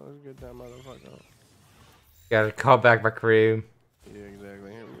second. Let's get that motherfucker. Gotta call back my crew. Yeah,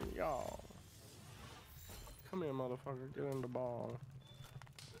 exactly. Here we go. Come here, motherfucker. Get in the ball.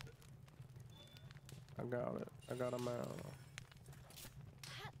 I got it. I got him out.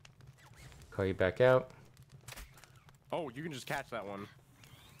 Call you back out. Oh, you can just catch that one.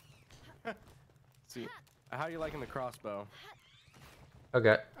 See, how you liking the crossbow?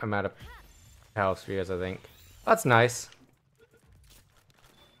 Okay, I'm out of pal spheres, I think. That's nice.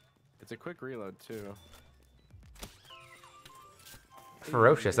 It's a quick reload too.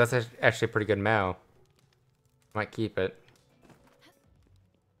 Ferocious. That's actually a pretty good Mao. Might keep it.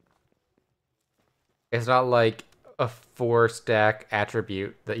 It's not like a 4-stack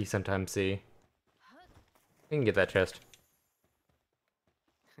attribute that you sometimes see. You can get that chest.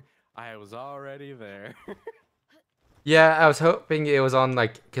 I was already there. Yeah, I was hoping it was on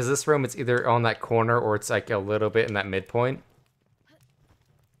like, because this room it's either on that corner or it's like a little bit in that midpoint.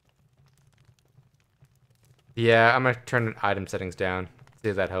 Yeah, I'm gonna turn the item settings down. See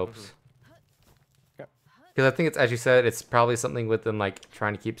if that helps. Because I think it's, as you said, it's probably something with them like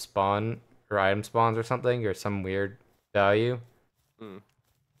trying to keep spawn or item spawns or something, or some weird value.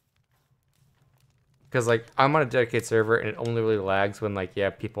 Because like I'm on a dedicated server and it only really lags when like you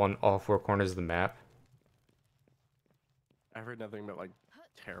have people on all 4 corners of the map. I've heard nothing but like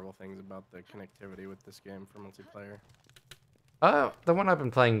terrible things about the connectivity with this game for multiplayer. The one I've been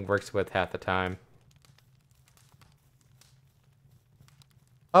playing works with half the time.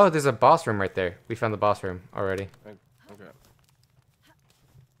 Oh, there's a boss room right there. We found the boss room already. Okay.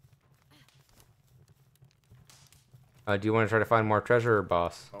 Do you want to try to find more treasure or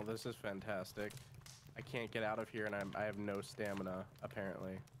boss? Oh, this is fantastic. I can't get out of here and I have no stamina,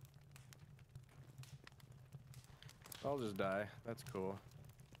 apparently. I'll just die. That's cool.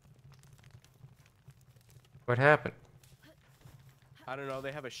 What happened? I don't know.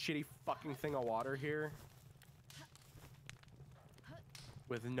 They have a shitty fucking thing of water here.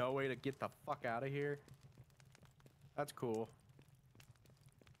 With no way to get the fuck out of here. That's cool.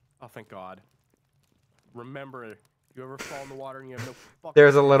 Oh, thank God. Remember, you ever fall in the water and you have no fucking...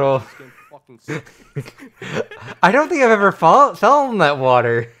 There's a little... fucking I don't think I've ever fell in that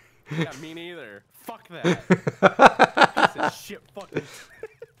water. Yeah, me neither. Fuck that. Piece of shit fucking...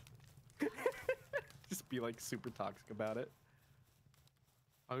 Just be like super toxic about it.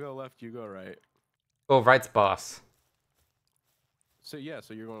 I'll go left, you go right. Oh, right's boss. So yeah,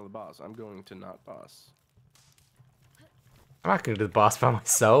 so you're going to the boss. I'm going to not boss. I'm not going to do the boss by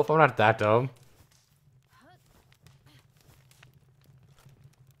myself. I'm not that dumb.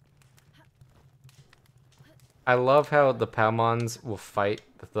 I love how the Palmons will fight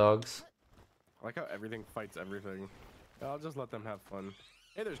the thugs. I like how everything fights everything. I'll just let them have fun.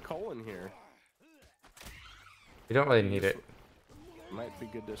 Hey, there's coal in here. You don't really need it. Might be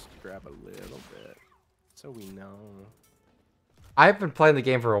good just to grab a little bit. So we know. I've been playing the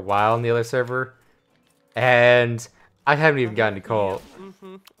game for a while on the other server, and I haven't even gotten to coal.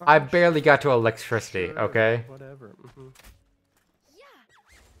 I barely got to electricity, okay? Whatever.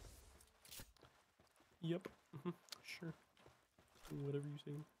 Yep. Sure. Whatever you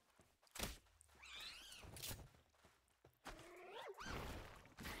say.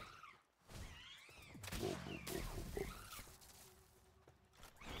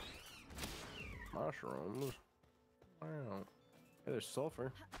 Mushrooms. Wow. Hey, there's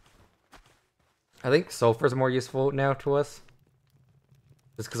sulfur. I think sulfur's more useful now to us.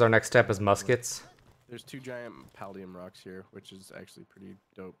 Just because our next step is muskets. There's 2 giant palladium rocks here, which is actually pretty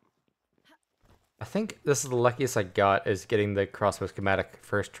dope. I think this is the luckiest I got, is getting the crossbow schematic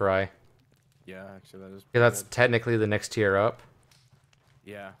first try. Yeah, actually that is. Because that's technically the next tier up.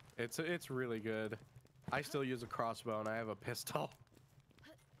 Yeah, it's really good. I still use a crossbow and I have a pistol.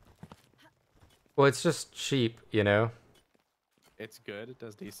 Well, it's just cheap, you know? It's good. It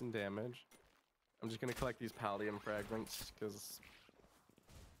does decent damage. I'm just gonna collect these palladium fragments because,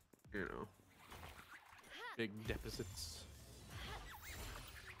 you know, big deficits.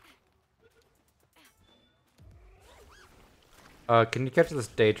 Can you catch this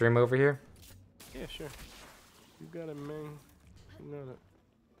daydream over here? Yeah, sure. You got it, man. You know that.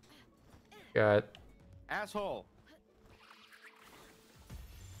 Got Asshole!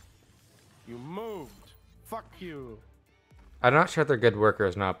 You moved! Fuck you! I'm not sure if they're good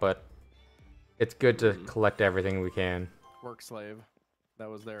workers or not, but it's good to collect everything we can. Work slave. That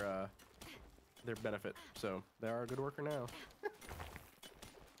was their benefit. So they are a good worker now.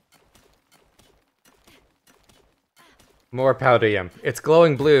 More palladium. It's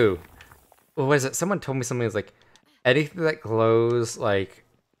glowing blue. What was it? Someone told me something that's like anything that glows like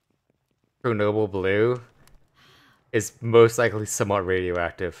Chernobyl blue is most likely somewhat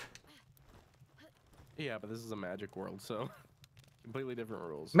radioactive. Yeah, but this is a magic world, so completely different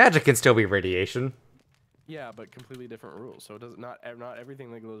rules. Magic can still be radiation. Yeah, but completely different rules. So it does not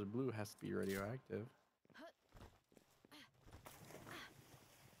everything that glows blue has to be radioactive.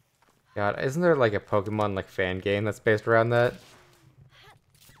 God, isn't there like a Pokemon like fan game that's based around that?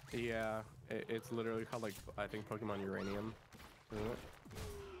 Yeah, it's literally called like I think Pokemon Uranium, isn't it?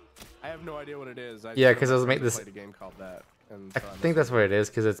 I have no idea what it is. Yeah, because it was made this. Played a game called that. And I think that's what it is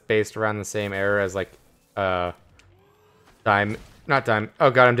because it's based around the same era as like not Dime.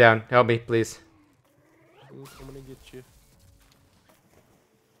 Oh God, I'm down. Help me, please. I'm gonna get you.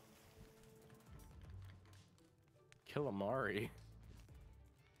 Killamari.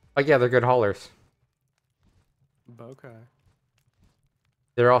 Oh yeah, they're good haulers. Okay.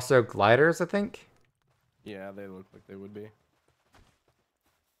 They're also gliders, I think. Yeah, they look like they would be.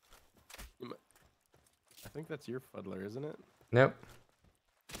 I think that's your Fuddler, isn't it? Nope.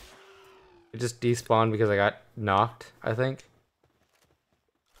 It just despawned because I got knocked, I think.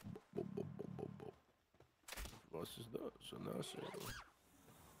 What's this?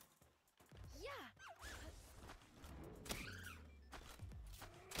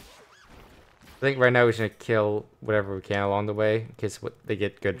 I think right now we should kill whatever we can along the way in case they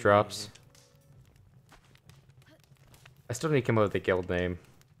get good drops. I still need to come up with a guild name.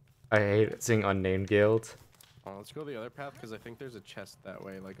 I hate seeing unnamed guilds. Oh, let's go the other path because I think there's a chest that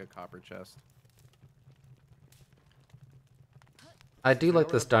way, like a copper chest. I do like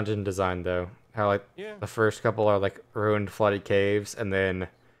this dungeon design though. How like the first couple are like ruined, flooded caves, and then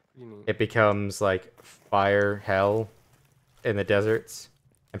it becomes like fire hell in the deserts,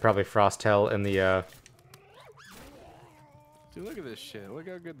 and probably frost hell in the. Dude, look at this shit! Look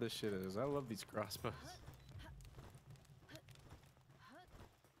how good this shit is. I love these crossbows.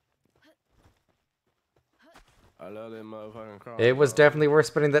 I love them motherfucking crossbows. It was definitely worth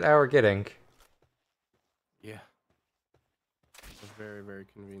spending that hour getting. Yeah. It's very, very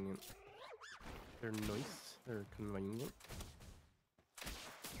convenient. They're nice. They're convenient.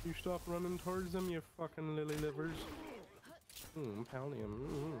 You stop running towards them, you fucking lily livers.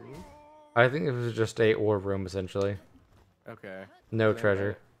 Pallium. I think it was just a ore room essentially. Okay. No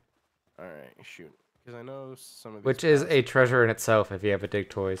treasure. Alright, shoot. Because I know some of these. Which is a treasure in itself if you ever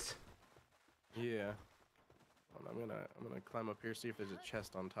dig toys. Yeah. I'm gonna climb up here, see if there's a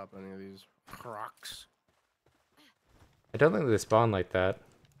chest on top of any of these rocks. I don't think they spawn like that.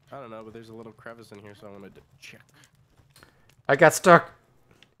 I don't know, but there's a little crevice in here, so I wanted to check. I got stuck.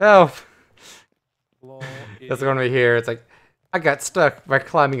 Help! Lol, That's what we hear. It's like, I got stuck by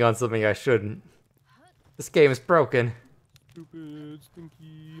climbing on something I shouldn't. This game is broken. Stupid,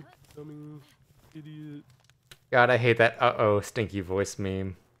 stinky, dummy, idiot. God, I hate that uh-oh stinky voice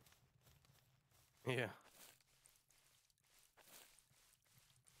meme. Yeah.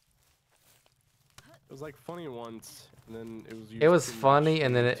 It was like funny once, and then it was used It was too funny, much,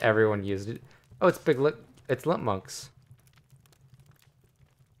 and then everyone used it. Oh, it's it's Limp Monks.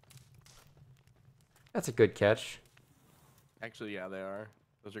 That's a good catch. Actually, yeah, they are.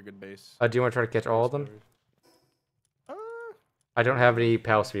 Those are good base. Do you want to try to catch all of them? Uh, I don't have any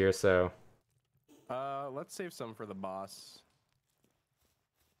Pal Spheres, so... let's save some for the boss.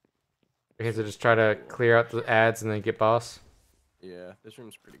 Okay, so just try to clear out the ads and then get boss. Yeah, this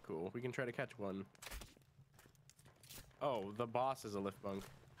room's pretty cool. We can try to catch one. Oh, the boss is a lift bunk.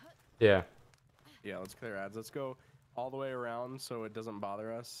 Yeah. Yeah, let's clear ads. Let's go all the way around so it doesn't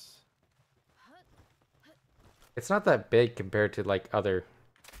bother us. It's not that big compared to, like, other...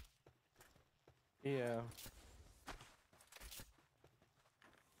 Yeah.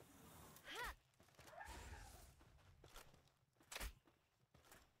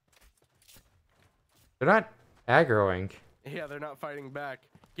 They're not aggroing. Yeah, they're not fighting back.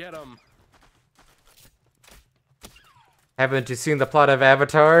 Get them. Haven't you seen the plot of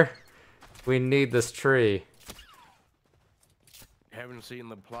Avatar? We need this tree. Haven't seen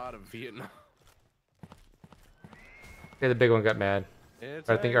the plot of Vietnam. Okay, the big one got mad. It's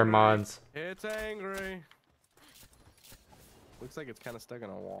I think angry. Armand's. It's angry. Looks like it's kind of stuck in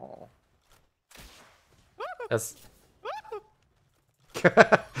a wall. That's...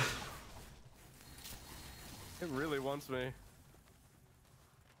 It really wants me.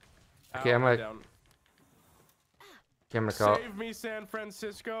 Okay, Ow, I'm gonna. down. Okay, I'm gonna call. Save me, San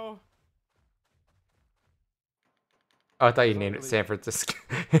Francisco. Oh, I thought you It's not named it really- San Francisco.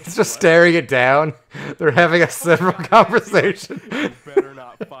 It's just What? staring it down. They're having a civil God, conversation. You better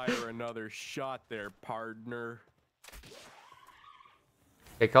not fire another shot there, partner.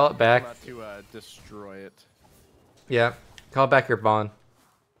 Okay, call it back. Not to destroy it. Yeah, call back your bond.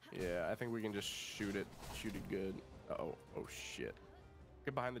 Yeah, I think we can just shoot it. Shoot it good. Uh-oh. Oh, shit.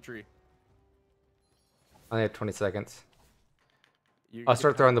 Get behind the tree. I only have 20 seconds. You I'll get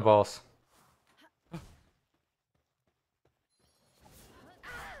start behind throwing the balls.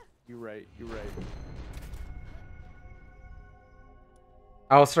 You're right. You're right.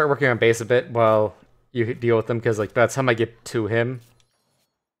 I'll start working on base a bit while you deal with them, because like by the time I get to him.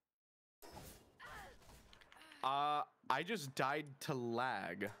 I just died to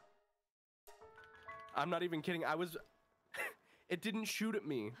lag. I'm not even kidding. It didn't shoot at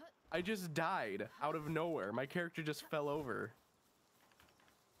me. I just died out of nowhere. My character just fell over.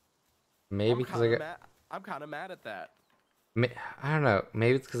 Maybe because I'm kind of mad at that. I don't know.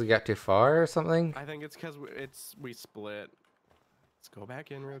 Maybe it's because I got too far or something. I think it's because we split. Let's go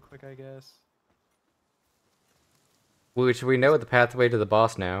back in real quick, I guess. Which we know the pathway to the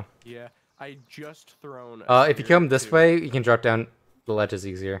boss now. Yeah, I just thrown. If you come this way, you can drop down the ledges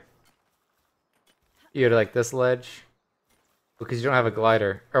easier. You go to like this ledge, because you don't have a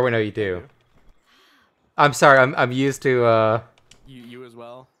glider. Or wait, no, you do. I'm sorry. I'm used to. You as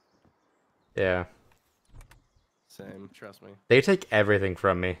well. Yeah. Same. Trust me. They take everything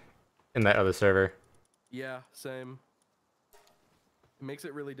from me in that other server. Yeah, same. It makes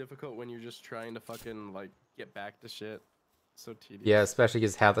it really difficult when you're just trying to fucking like get back to shit. So tedious. Yeah, especially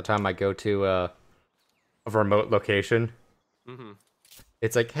because half the time I go to a remote location. Mm-hmm.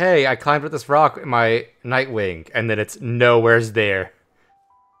 It's like, hey, I climbed up this rock in my Nightwing, and then it's nowhere's there.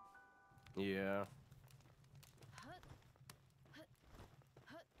 Yeah.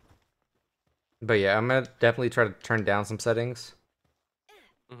 But yeah, I'm gonna definitely try to turn down some settings.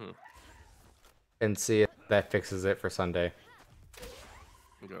 Mm-hmm. And see if that fixes it for Sunday.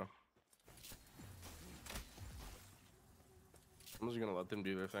 Okay. I'm just gonna let them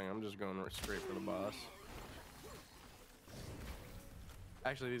do their thing. I'm just going straight for the boss.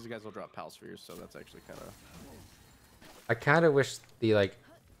 Actually, these guys will drop pal spheres, so that's actually kind of. I kind of wish the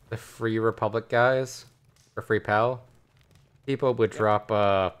Free Republic guys or Free Pal people would drop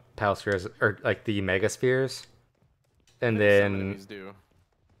Pal spheres or like the Mega spheres, and then do.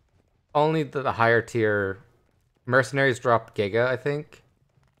 only the higher tier mercenaries drop Giga, I think.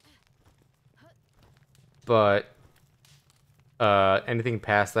 But anything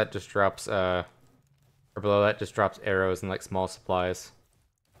past that just drops or below that just drops arrows and like small supplies.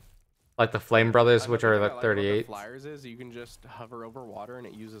 Like the Flame Brothers, which are like 38. Flyers is you can just hover over water and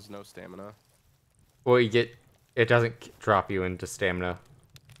it uses no stamina. Well, it doesn't drop you into stamina.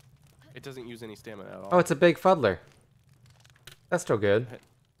 It doesn't use any stamina at all. Oh, it's a big fuddler. That's still good.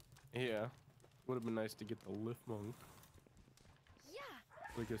 Yeah. Would have been nice to get the lift monk.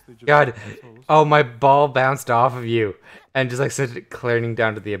 I guess they just God, oh, my ball bounced off of you and just like sent it clearing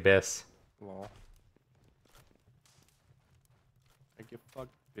down to the abyss. Lol. I get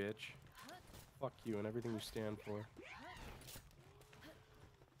fucked, bitch. Fuck you and everything you stand for.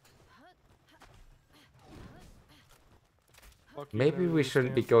 Fuck you and Maybe everything we you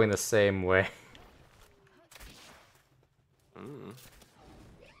shouldn't be stand going the same way. for. Mm.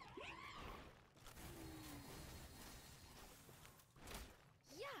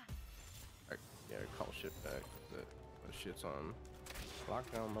 Yeah, call shit back. That shit's on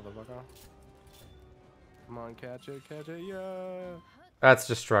lockdown, motherfucker. Come on, catch it, yeah. That's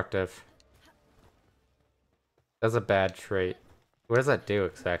destructive. That's a bad trait. What does that do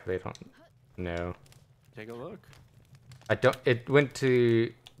exactly? I don't know. Take a look. It went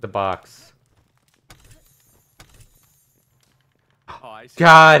to the box. Oh, I see.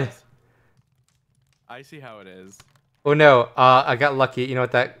 God! I see how it is. Oh no, I got lucky. You know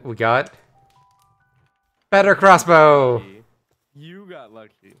what we got? Better crossbow! You got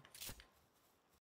lucky.